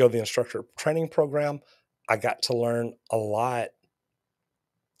 I got to go to the instructor training program. I got to learn a lot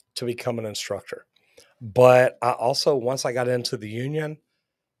to become an instructor. But I also, once I got into the union,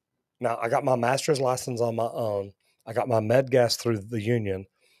 now I got my master's license on my own. I got my med gas through the union.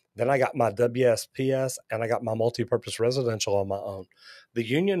 Then I got my WSPS and I got my multi-purpose residential on my own. The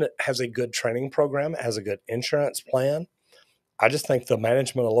union has a good training program. It has a good insurance plan. I just think the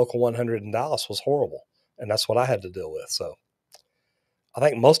management of Local 100 in Dallas was horrible. And that's what I had to deal with. So I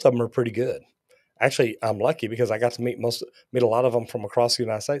think most of them are pretty good. Actually, I'm lucky because I got to meet a lot of them from across the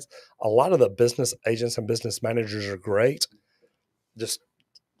United States. A lot of the business agents and business managers are great. Just,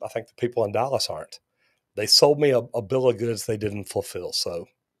 I think the people in Dallas aren't. They sold me a bill of goods they didn't fulfill. So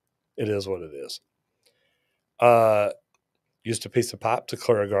it is what it is. Used a piece of pipe to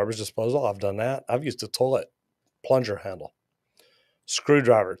clear a garbage disposal. I've done that. I've used a toilet plunger handle,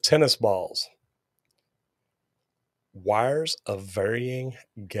 screwdriver, tennis balls, wires of varying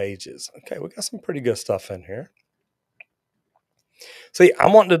gauges. Okay, we got some pretty good stuff in here. See,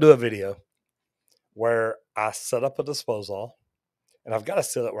 I'm wanting to do a video where I set up a disposal, and I've got to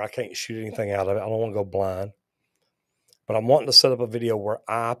set it where I can't shoot anything out of it. I don't want to go blind. But I'm wanting to set up a video where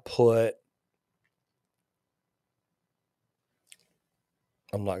I put,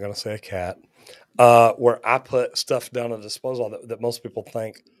 I'm not going to say a cat, where I put stuff down a disposal that most people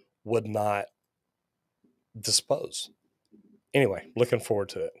think would not dispose. Anyway, looking forward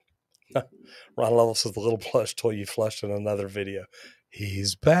to it. Ron Lovell says the little plush toy you flushed in another video.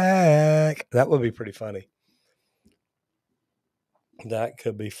 He's back. That would be pretty funny. That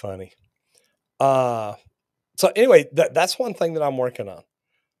could be funny. So anyway, that's one thing that I'm working on.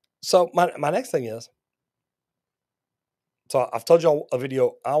 So my next thing is, So I've told y'all a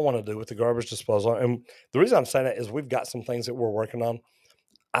video I want to do with the garbage disposal. And the reason I'm saying that is we've got some things that we're working on.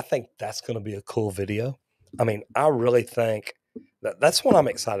 I think that's going to be a cool video. I mean, I really think that's what I'm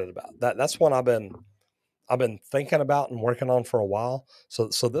excited about. That's one I've been thinking about and working on for a while. So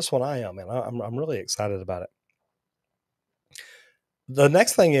this one I am, and I'm really excited about it. The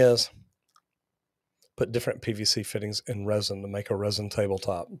next thing is put different PVC fittings in resin to make a resin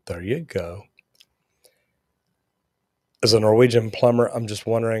tabletop. There you go. As a Norwegian plumber, I'm just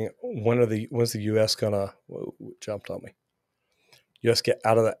wondering when's the U.S. gonna jumped on me? U.S. get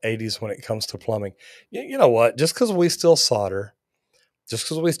out of the 80s when it comes to plumbing. You know what? Just because we still solder, just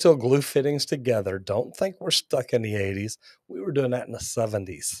because we still glue fittings together, don't think we're stuck in the 80s. We were doing that in the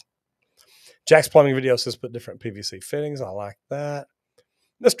 70s. Jack's Plumbing Video says put different PVC fittings. I like that.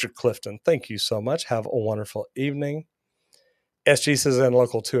 Mr. Clifton, thank you so much. Have a wonderful evening. SG says in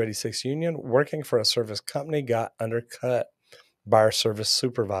local 286 union, working for a service company, got undercut by our service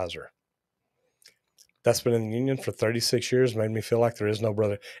supervisor. That's been in the union for 36 years, made me feel like there is no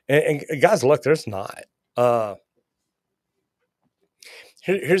brother. And guys, look, there's not.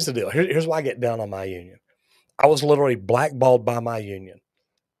 Here's the deal. Here's why I get down on my union. I was literally blackballed by my union.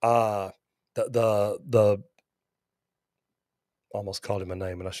 The almost called him a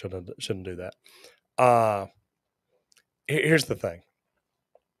name, and I shouldn't do that. Here's the thing.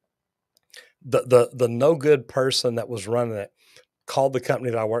 The no good person that was running it called the company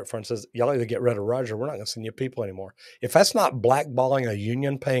that I work for and says, y'all either get rid of Roger, we're not going to send you people anymore. If that's not blackballing a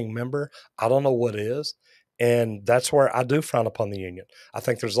union paying member, I don't know what is. And that's where I do frown upon the union. I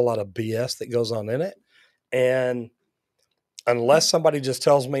think there's a lot of BS that goes on in it. And unless somebody just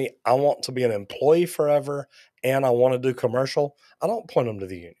tells me I want to be an employee forever and I want to do commercial, I don't point them to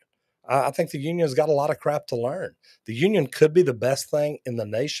the union. I think the union's got a lot of crap to learn. The union could be the best thing in the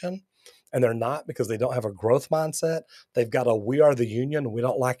nation, and they're not because they don't have a growth mindset. They've got a we are the union, we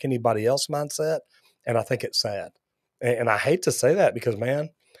don't like anybody else mindset, and I think it's sad. And I hate to say that because,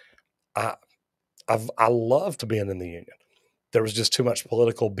 man, I love to be in the union. There was just too much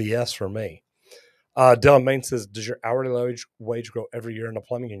political BS for me. Dylan Main says, does your hourly wage grow every year in the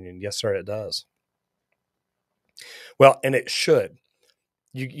plumbing union? Yes, sir, it does. Well, and it should.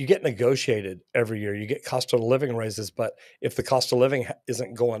 You get negotiated every year. You get cost of living raises, but if the cost of living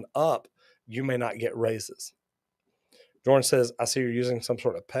isn't going up, you may not get raises. Jordan says, I see you're using some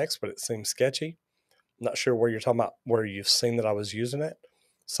sort of PEX, but it seems sketchy. I'm not sure where you're talking about, where you've seen that I was using it.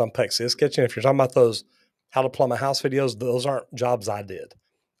 Some PEX is sketchy. And if you're talking about those how to plumb a house videos, those aren't jobs I did.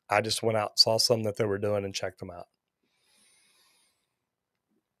 I just went out, saw some that they were doing, and checked them out.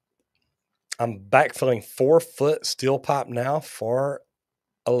 I'm backfilling 4-foot steel pipe now for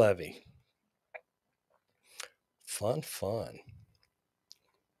a levee. Fun.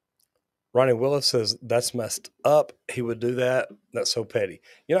 Ronnie Willis says, that's messed up. He would do that. That's so petty.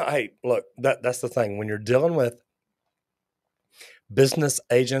 You know, hey, look, that's the thing. When you're dealing with business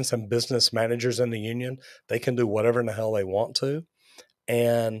agents and business managers in the union, they can do whatever in the hell they want to.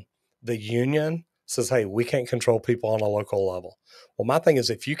 And the union says, hey, we can't control people on a local level. Well, my thing is,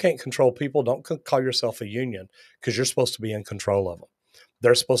 if you can't control people, don't call yourself a union, because you're supposed to be in control of them.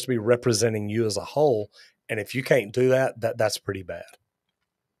 They're supposed to be representing you as a whole. And if you can't do that, that's pretty bad.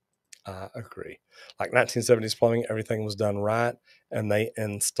 I agree. Like 1970s plumbing, everything was done right, and they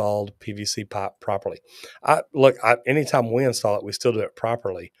installed PVC pipe properly. Anytime we install it, we still do it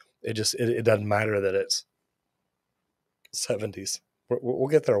properly. It doesn't matter that it's 70s. We'll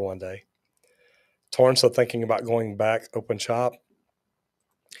get there one day. Torrance, so thinking about going back open shop.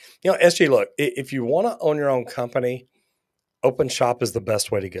 You know, SG, look, if you want to own your own company, open shop is the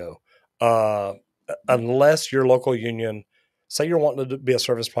best way to go. Unless your local union, say you're wanting to be a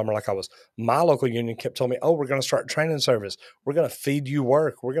service plumber like I was, my local union kept telling me, oh, we're going to start training service. We're going to feed you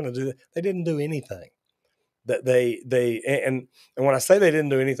work. We're going to do that. They didn't do anything. That and when I say they didn't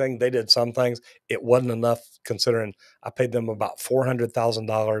do anything, they did some things. It wasn't enough considering I paid them about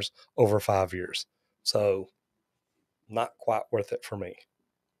 $400,000 over 5 years. So not quite worth it for me.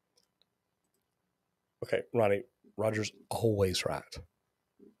 Okay, Ronnie, Roger's always right.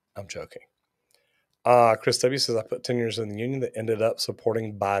 I'm joking. Chris W says, I put 10 years in the union that ended up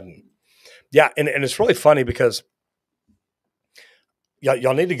supporting Biden. Yeah, and it's really funny because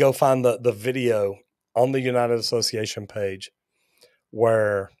y'all need to go find the video on the United Association page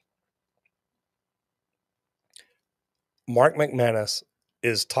where Mark McManus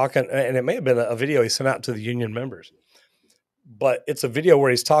is talking, and it may have been a video he sent out to the union members, but it's a video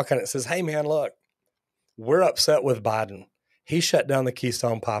where he's talking. It says, hey, man, look, we're upset with Biden. He shut down the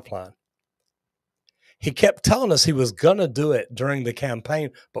Keystone Pipeline. He kept telling us he was going to do it during the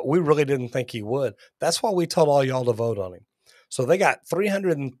campaign, but we really didn't think he would. That's why we told all y'all to vote on him. So they got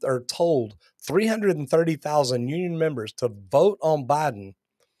told 330,000 union members to vote on Biden,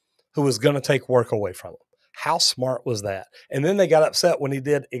 who was going to take work away from them. How smart was that? And then they got upset when he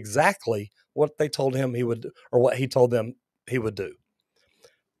did exactly what they told him he would, or what he told them he would do.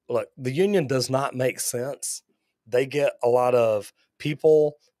 Look, the union does not make sense. They get a lot of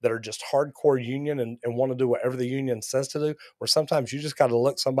people that are just hardcore union and want to do whatever the union says to do, where sometimes you just got to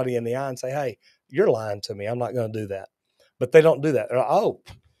look somebody in the eye and say, hey, you're lying to me. I'm not going to do that. But they don't do that. They're like, oh,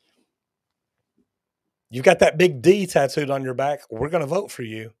 you got that big D tattooed on your back. We're going to vote for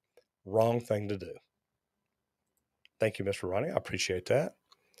you. Wrong thing to do. Thank you, Mr. Ronnie. I appreciate that.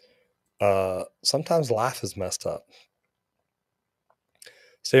 Sometimes life is messed up.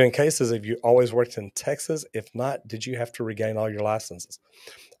 Stephen Case says, have you always worked in Texas? If not, did you have to regain all your licenses?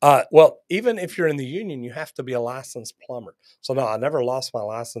 Well, even if you're in the union, you have to be a licensed plumber. So no, I never lost my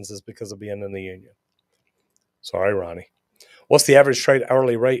licenses because of being in the union. Sorry, Ronnie. What's the average trade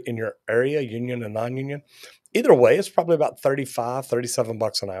hourly rate in your area, union and non-union? Either way, it's probably about 35, 37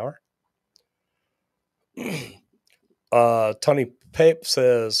 bucks an hour. Tony Pape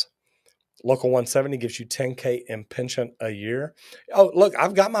says, Local 170 gives you $10K in pension a year. Oh, look,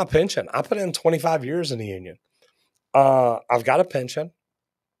 I've got my pension. I put in 25 years in the union. I've got a pension.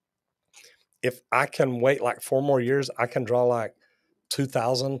 If I can wait like 4 more years, I can draw like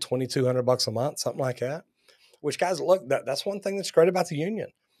 $2,000, $2,200 a month, something like that. Which, guys, look, that's one thing that's great about the union.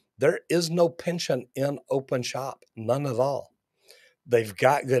 There is no pension in open shop, none at all. They've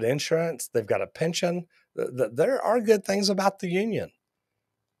got good insurance. They've got a pension. There are good things about the union.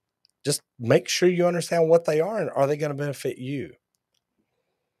 Just make sure you understand what they are and are they going to benefit you.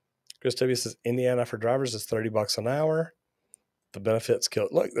 Chris W says Indiana for drivers is $30 an hour. The benefits kill.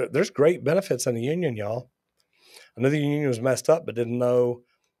 Look, there's great benefits in the union, y'all. I know the union was messed up, but didn't know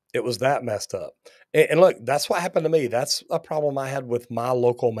it was that messed up. And look, that's what happened to me. That's a problem I had with my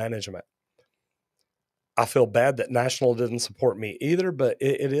local management. I feel bad that National didn't support me either, but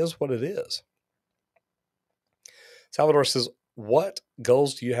it is what it is. Salvador says, what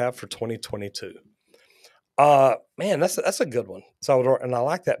goals do you have for 2022? Man, that's a good one, Salvador. And I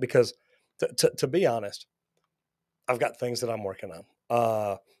like that because to be honest, I've got things that I'm working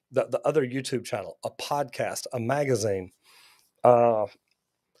on. The other YouTube channel, a podcast, a magazine. I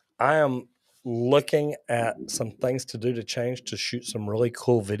am looking at some things to do to change to shoot some really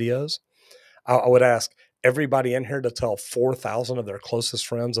cool videos. I would ask everybody in here to tell 4,000 of their closest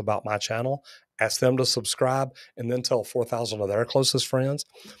friends about my channel, ask them to subscribe, and then tell 4,000 of their closest friends.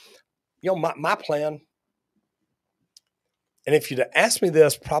 You know, my plan, and if you'd asked me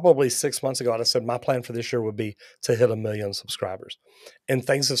this probably 6 months ago, I'd have said my plan for this year would be to hit 1 million subscribers. And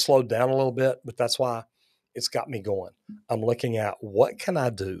things have slowed down a little bit, but that's why it's got me going. I'm looking at what can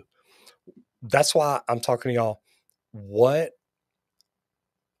I do? That's why I'm talking to y'all. What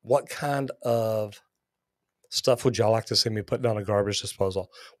kind of stuff would y'all like to see me put down a garbage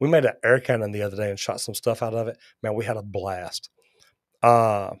disposal? We made an air cannon the other day and shot some stuff out of it. Man, we had a blast.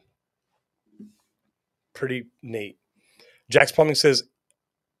 Pretty neat. Jack's Plumbing says,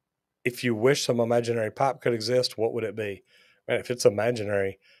 if you wish some imaginary pipe could exist, what would it be? Man, if it's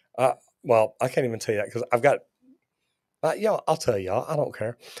imaginary, well, I can't even tell you that because I've got, I'll tell y'all, I don't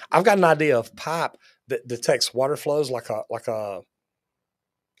care. I've got an idea of pipe that detects water flows like a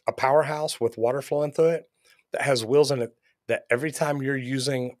powerhouse with water flowing through it that has wheels in it that every time you're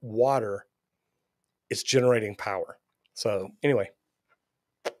using water, it's generating power. So anyway,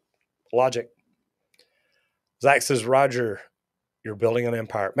 logic. Zach says, Roger, you're building an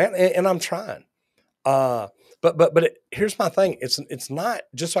empire, man. And I'm trying. Here's my thing. It's not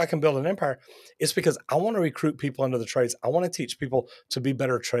just so I can build an empire. It's because I want to recruit people into the trades. I want to teach people to be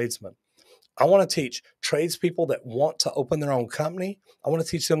better tradesmen. I want to teach tradespeople that want to open their own company. I want to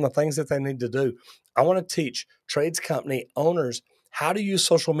teach them the things that they need to do. I want to teach trades company owners how to use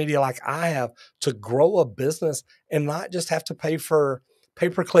social media like I have to grow a business and not just have to pay for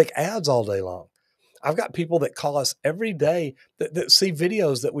pay-per-click ads all day long. I've got people that call us every day that see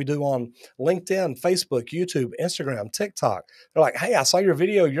videos that we do on LinkedIn, Facebook, YouTube, Instagram, TikTok. They're like, hey, I saw your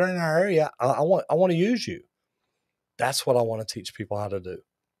video. You're in our area. I want to use you. That's what I want to teach people how to do.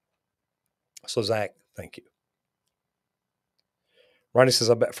 So, Zach, thank you. Ronnie says,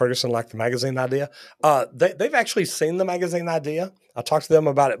 I bet Ferguson liked the magazine idea. They've actually seen the magazine idea. I talked to them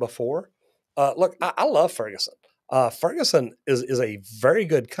about it before. Look, I love Ferguson. Ferguson is a very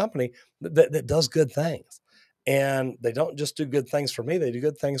good company that does good things. And they don't just do good things for me. They do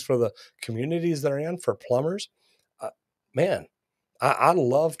good things for the communities they're in, for plumbers. Man, I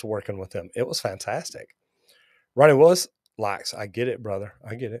loved working with them. It was fantastic. Ronnie Willis likes. I get it, brother.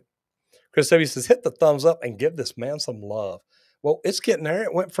 I get it. Chris W says, hit the thumbs up and give this man some love. Well, it's getting there.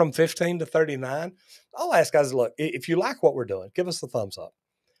 It went from 15 to 39. I'll ask guys, look, if you like what we're doing, give us a thumbs up.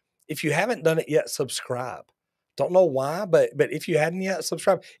 If you haven't done it yet, subscribe. Don't know why, but if you hadn't yet,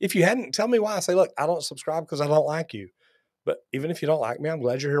 subscribe. If you hadn't, tell me why. I say, look, I don't subscribe because I don't like you. But even if you don't like me, I'm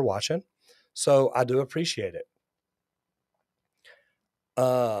glad you're here watching. So I do appreciate it.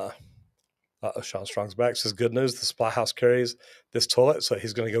 Sean Strong's back. Says, good news. The supply house carries this toilet, so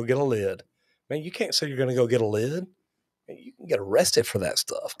he's going to go get a lid. Man, you can't say you're going to go get a lid. Man, you can get arrested for that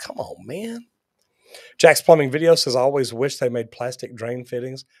stuff. Come on, man. Jack's Plumbing Video says, I always wish they made plastic drain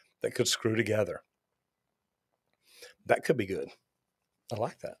fittings that could screw together. That could be good. I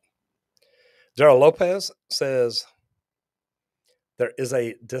like that. Daryl Lopez says, there is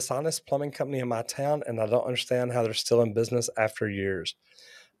a dishonest plumbing company in my town, and I don't understand how they're still in business after years.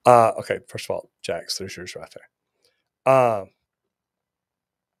 Okay, first of all, Jax, there's yours right there.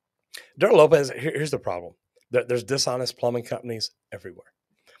 Daryl Lopez, here's the problem. There's dishonest plumbing companies everywhere.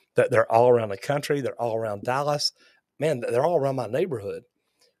 They're all around the country. They're all around Dallas. Man, they're all around my neighborhood.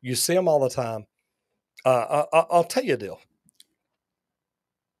 You see them all the time. I'll tell you a deal.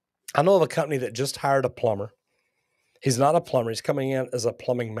 I know of a company that just hired a plumber. He's not a plumber. He's coming in as a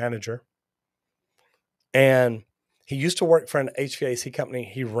plumbing manager. And he used to work for an HVAC company.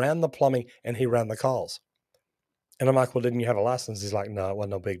 He ran the plumbing and he ran the calls. And I'm like, well, didn't you have a license? He's like, no, it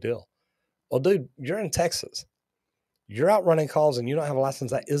wasn't no big deal. Well, dude, you're in Texas. You're out running calls and you don't have a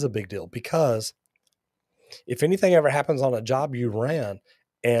license. That is a big deal, because if anything ever happens on a job you ran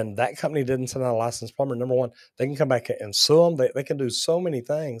and that company didn't send out a licensed plumber, number one, they can come back and sue them. They can do so many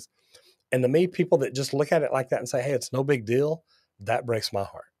things. And to me, people that just look at it like that and say, hey, it's no big deal, that breaks my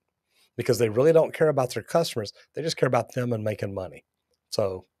heart, because they really don't care about their customers. They just care about them and making money.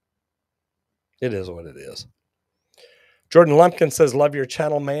 So it is what it is. Jordan Lumpkin says, love your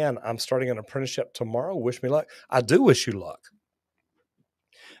channel, man. I'm starting an apprenticeship tomorrow. Wish me luck. I do wish you luck.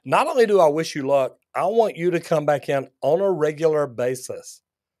 Not only do I wish you luck, I want you to come back in on a regular basis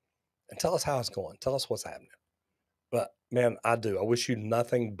and tell us how it's going. Tell us what's happening. But man, I do. I wish you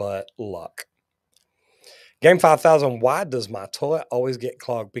nothing but luck. Game 5000, why does my toilet always get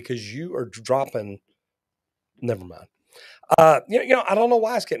clogged? Because you are dropping. Never mind. I don't know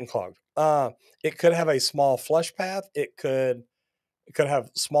why it's getting clogged. It could have a small flush path. It could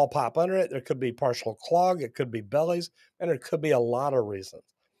have small pipe under it. There could be partial clog. It could be bellies, and there could be a lot of reasons.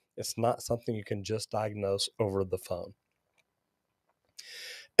 It's not something you can just diagnose over the phone.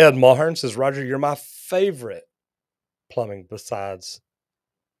 Ed Mulhern says, Roger, you're my favorite plumbing besides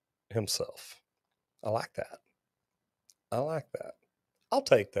himself. I like that. I like that. I'll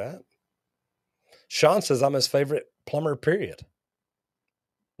take that. Sean says, I'm his favorite plumber, period.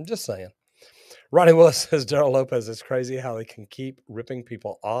 I'm just saying. Ronnie Willis says, Daryl Lopez is crazy how he can keep ripping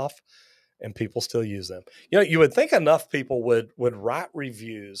people off and people still use them. You would think enough people would write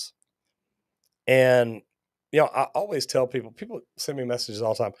reviews. And, I always tell people send me messages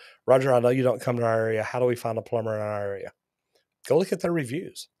all the time. Roger, I know you don't come to our area. How do we find a plumber in our area? Go look at their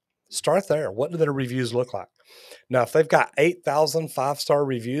reviews. Start there. What do their reviews look like? Now, if they've got 8,000 5-star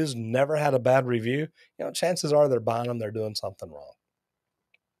reviews, never had a bad review, chances are they're buying them. They're doing something wrong.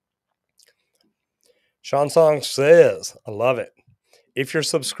 Sean Song says, I love it. If you're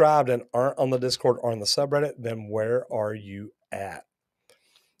subscribed and aren't on the Discord or on the subreddit, then where are you at?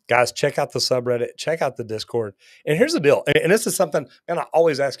 Guys, check out the subreddit. Check out the Discord. And here's the deal. And this is something, I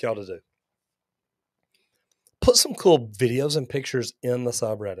always ask y'all to do. Put some cool videos and pictures in the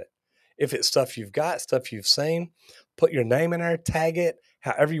subreddit. If it's stuff you've got, stuff you've seen, put your name in there, tag it,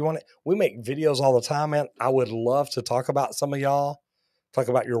 however you want it. We make videos all the time, man. I would love to talk about some of y'all, talk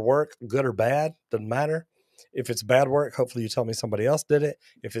about your work, good or bad, doesn't matter. If it's bad work, hopefully you tell me somebody else did it.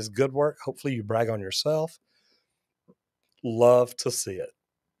 If it's good work, hopefully you brag on yourself. Love to see it.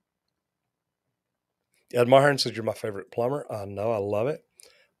 Ed Mahern says, you're my favorite plumber. I know, I love it.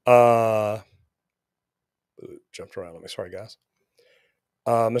 Jumped around on me. Sorry, guys.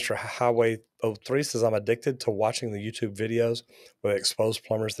 Mr. Highway 03 says, I'm addicted to watching the YouTube videos with exposed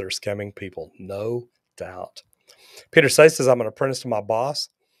plumbers that are scamming people. No doubt. Peter Say says, I'm an apprentice to my boss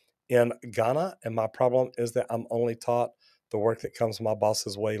in Ghana, and my problem is that I'm only taught the work that comes my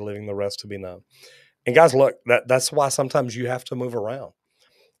boss's way, leaving the rest to be known. And guys, look, that's why sometimes you have to move around.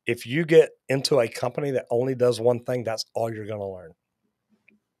 If you get into a company that only does one thing, that's all you're going to learn.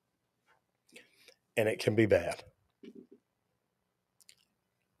 And it can be bad.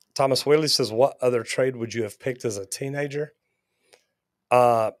 Thomas Wheatley says, what other trade would you have picked as a teenager?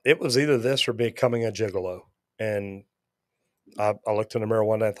 It was either this or becoming a gigolo. And I looked in the mirror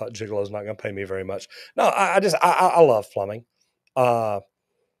one day and thought, gigolo's not going to pay me very much. No, I love plumbing.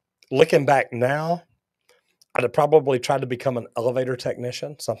 Looking back now, I'd have probably tried to become an elevator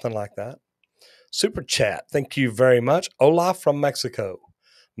technician, something like that. Super chat. Thank you very much. Olaf from Mexico.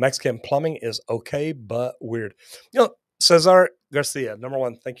 Mexican plumbing is okay, but weird. Cesar Garcia, number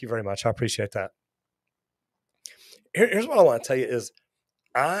one, thank you very much. I appreciate that. Here's what I want to tell you is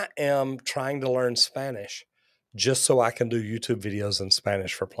I am trying to learn Spanish just so I can do YouTube videos in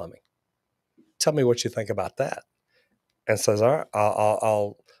Spanish for plumbing. Tell me what you think about that. And Cesar,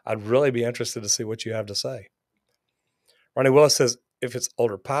 I'd really be interested to see what you have to say. Ronnie Willis says, if it's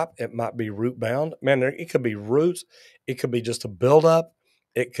older pipe, it might be root bound. Man, it could be roots. It could be just a buildup.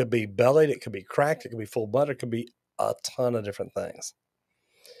 It could be bellied. It could be cracked. It could be full butt. It could be a ton of different things.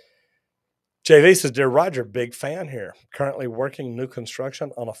 JV says, dear Roger, big fan here. Currently working new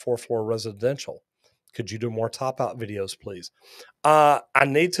construction on a 4-floor residential. Could you do more top-out videos, please? I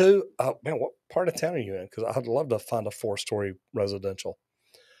need to. Man, what part of town are you in? Because I'd love to find a 4-story residential.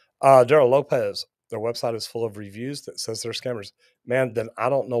 Daryl Lopez, their website is full of reviews that says they're scammers. Man, then I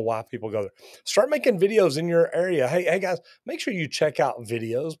don't know why people go there. Start making videos in your area. Hey guys, make sure you check out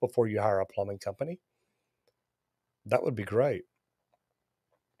videos before you hire a plumbing company. That would be great.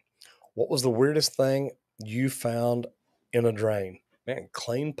 What was the weirdest thing you found in a drain? Man,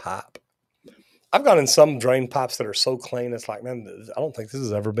 clean pipe. I've gone in some drain pipes that are so clean, it's like, man, I don't think this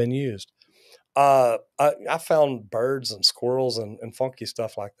has ever been used. I found birds and squirrels and funky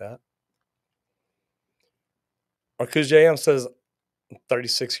stuff like that. Marcus JM says,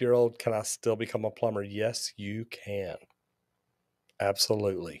 36-year-old, can I still become a plumber? Yes, you can.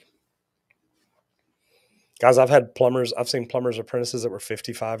 Absolutely. Guys, I've seen plumbers apprentices that were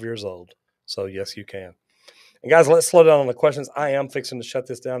 55 years old. So yes, you can. And guys, let's slow down on the questions. I am fixing to shut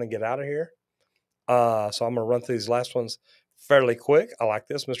this down and get out of here. So I'm going to run through these last ones fairly quick. I like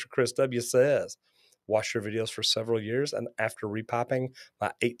this. Mr. Chris W. says, watched your videos for several years, and after repiping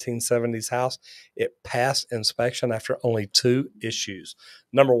my 1870s house, it passed inspection after only 2 issues.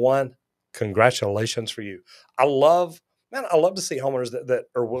 Number one, congratulations for you. I love to see homeowners that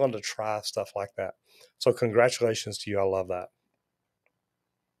are willing to try stuff like that. So congratulations to you. I love that.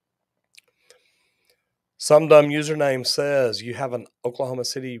 Some dumb username says you have an Oklahoma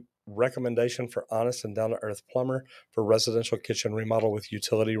City recommendation for honest and down-to-earth plumber for residential kitchen remodel with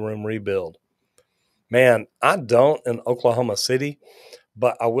utility room rebuild. Man, I don't in Oklahoma City,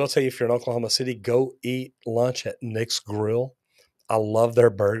 but I will tell you, if you're in Oklahoma City, go eat lunch at Nick's Grill. I love their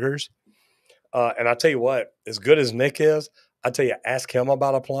burgers. And I tell you what, as good as Nick is, I tell you, ask him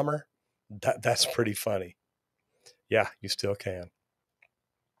about a plumber. That's pretty funny. Yeah, you still can.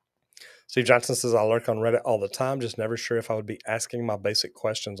 Steve Johnson says, I lurk on Reddit all the time, just never sure if I would be asking my basic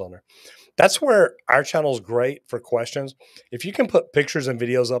questions on there. That's where our channel is great for questions. If you can put pictures and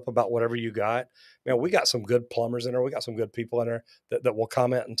videos up about whatever you got, man, we got some good plumbers in there. We got some good people in there that will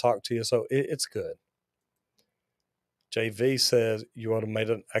comment and talk to you. So it's good. JV says, you would have made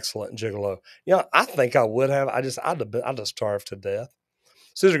an excellent gigolo. I think I would have. I'd have starved to death.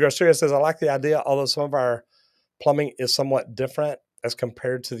 Susan Garcia says, I like the idea, although some of our plumbing is somewhat different as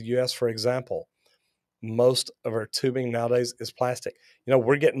compared to the U.S., for example. Most of our tubing nowadays is plastic.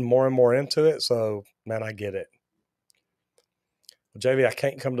 We're getting more and more into it. So, man, I get it. Well, JV, I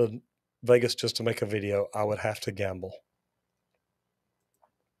can't come to Vegas just to make a video. I would have to gamble.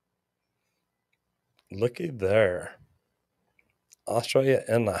 Looky there. Australia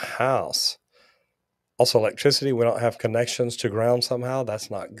in the house. Also, electricity. We don't have connections to ground somehow.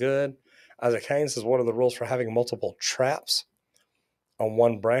 That's not good. Isaac Haynes says, what are the rules for having multiple traps on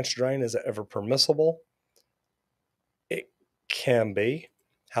one branch drain? Is it ever permissible? It can be.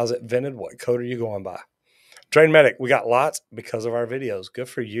 How's it vented? What code are you going by? Drain Medic, we got lots because of our videos. Good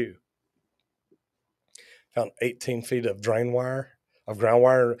for you. Found 18 feet of ground wire.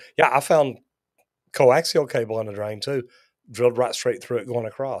 Yeah, I found coaxial cable in the drain too. Drilled right straight through it going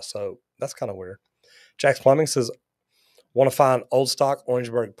across. So that's kind of weird. Jack's Plumbing says, want to find old stock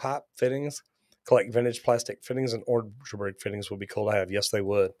Orangeburg pipe fittings, collect vintage plastic fittings, and Orangeburg fittings would be cool to have. Yes, they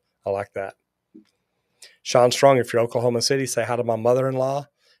would. I like that. Sean Strong, if you're Oklahoma City, say hi to my mother-in-law.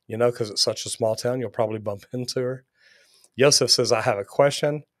 Because it's such a small town, you'll probably bump into her. Yosef says, I have a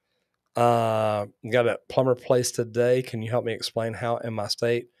question. Got a plumber place today. Can you help me explain how in my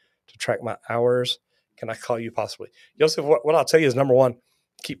state to track my hours? Can I call you possibly? Yosef, what I'll tell you is, number one,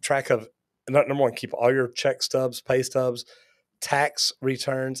 keep all your check stubs, pay stubs, tax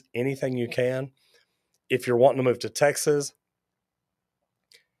returns, anything you can. If you're wanting to move to Texas,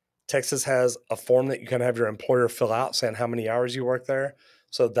 Texas has a form that you can have your employer fill out saying how many hours you work there.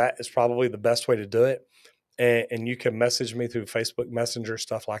 So that is probably the best way to do it. And you can message me through Facebook Messenger,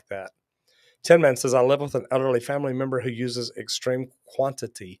 stuff like that. Tin Man says, I live with an elderly family member who uses extreme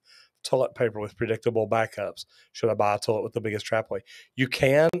quantity toilet paper with predictable backups? Should I buy a toilet with the biggest trapway? You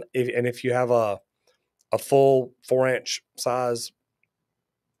can, if you have a full 4-inch size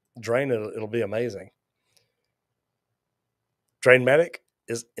drain, it'll be amazing. Drain Medic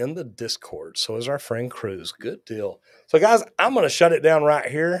is in the Discord. So is our friend Cruz. Good deal. So guys, I'm going to shut it down right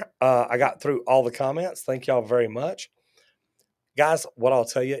here. I got through all the comments. Thank y'all very much. Guys, what I'll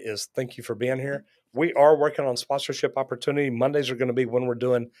tell you is thank you for being here. We are working on sponsorship opportunity. Mondays are going to be when we're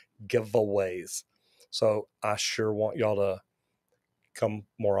doing giveaways. So I sure want y'all to come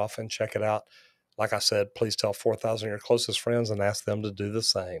more often. Check it out. Like I said, please tell 4,000 of your closest friends and ask them to do the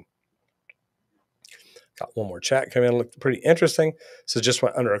same. Got one more chat come in, looked pretty interesting. So just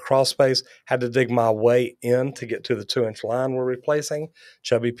went under a crawl space. Had to dig my way in to get to the 2-inch line we're replacing.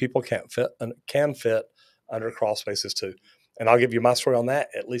 Chubby people can fit under crawl spaces too. And I'll give you my story on that.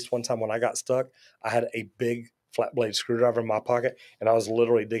 At least one time when I got stuck, I had a big flat blade screwdriver in my pocket, and I was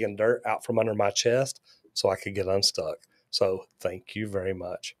literally digging dirt out from under my chest so I could get unstuck. So thank you very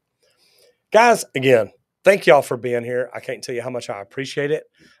much. Guys, again, thank y'all for being here. I can't tell you how much I appreciate it.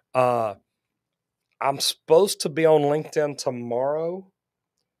 I'm supposed to be on LinkedIn tomorrow,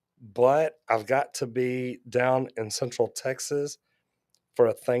 but I've got to be down in Central Texas for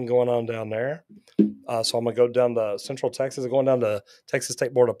a thing going on down there. So I'm going to go down to Central Texas. I'm going down to Texas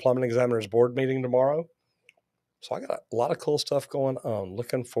State Board of Plumbing Examiners board meeting tomorrow. So I got a lot of cool stuff going on.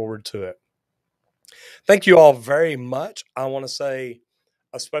 Looking forward to it. Thank you all very much. I want to say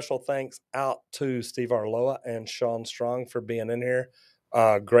a special thanks out to Steve Arloa and Sean Strong for being in here.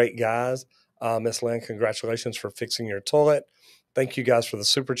 Great guys. Miss Lynn, congratulations for fixing your toilet. Thank you guys for the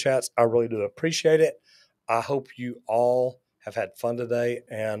super chats. I really do appreciate it. I hope you all have had fun today,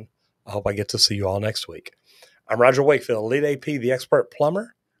 and I hope I get to see you all next week. I'm Roger Wakefield, Lead AP, the expert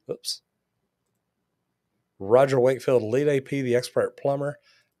plumber. Oops. Roger Wakefield, Lead AP, the expert plumber.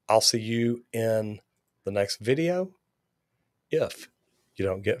 I'll see you in the next video if you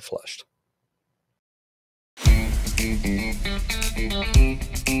don't get flushed.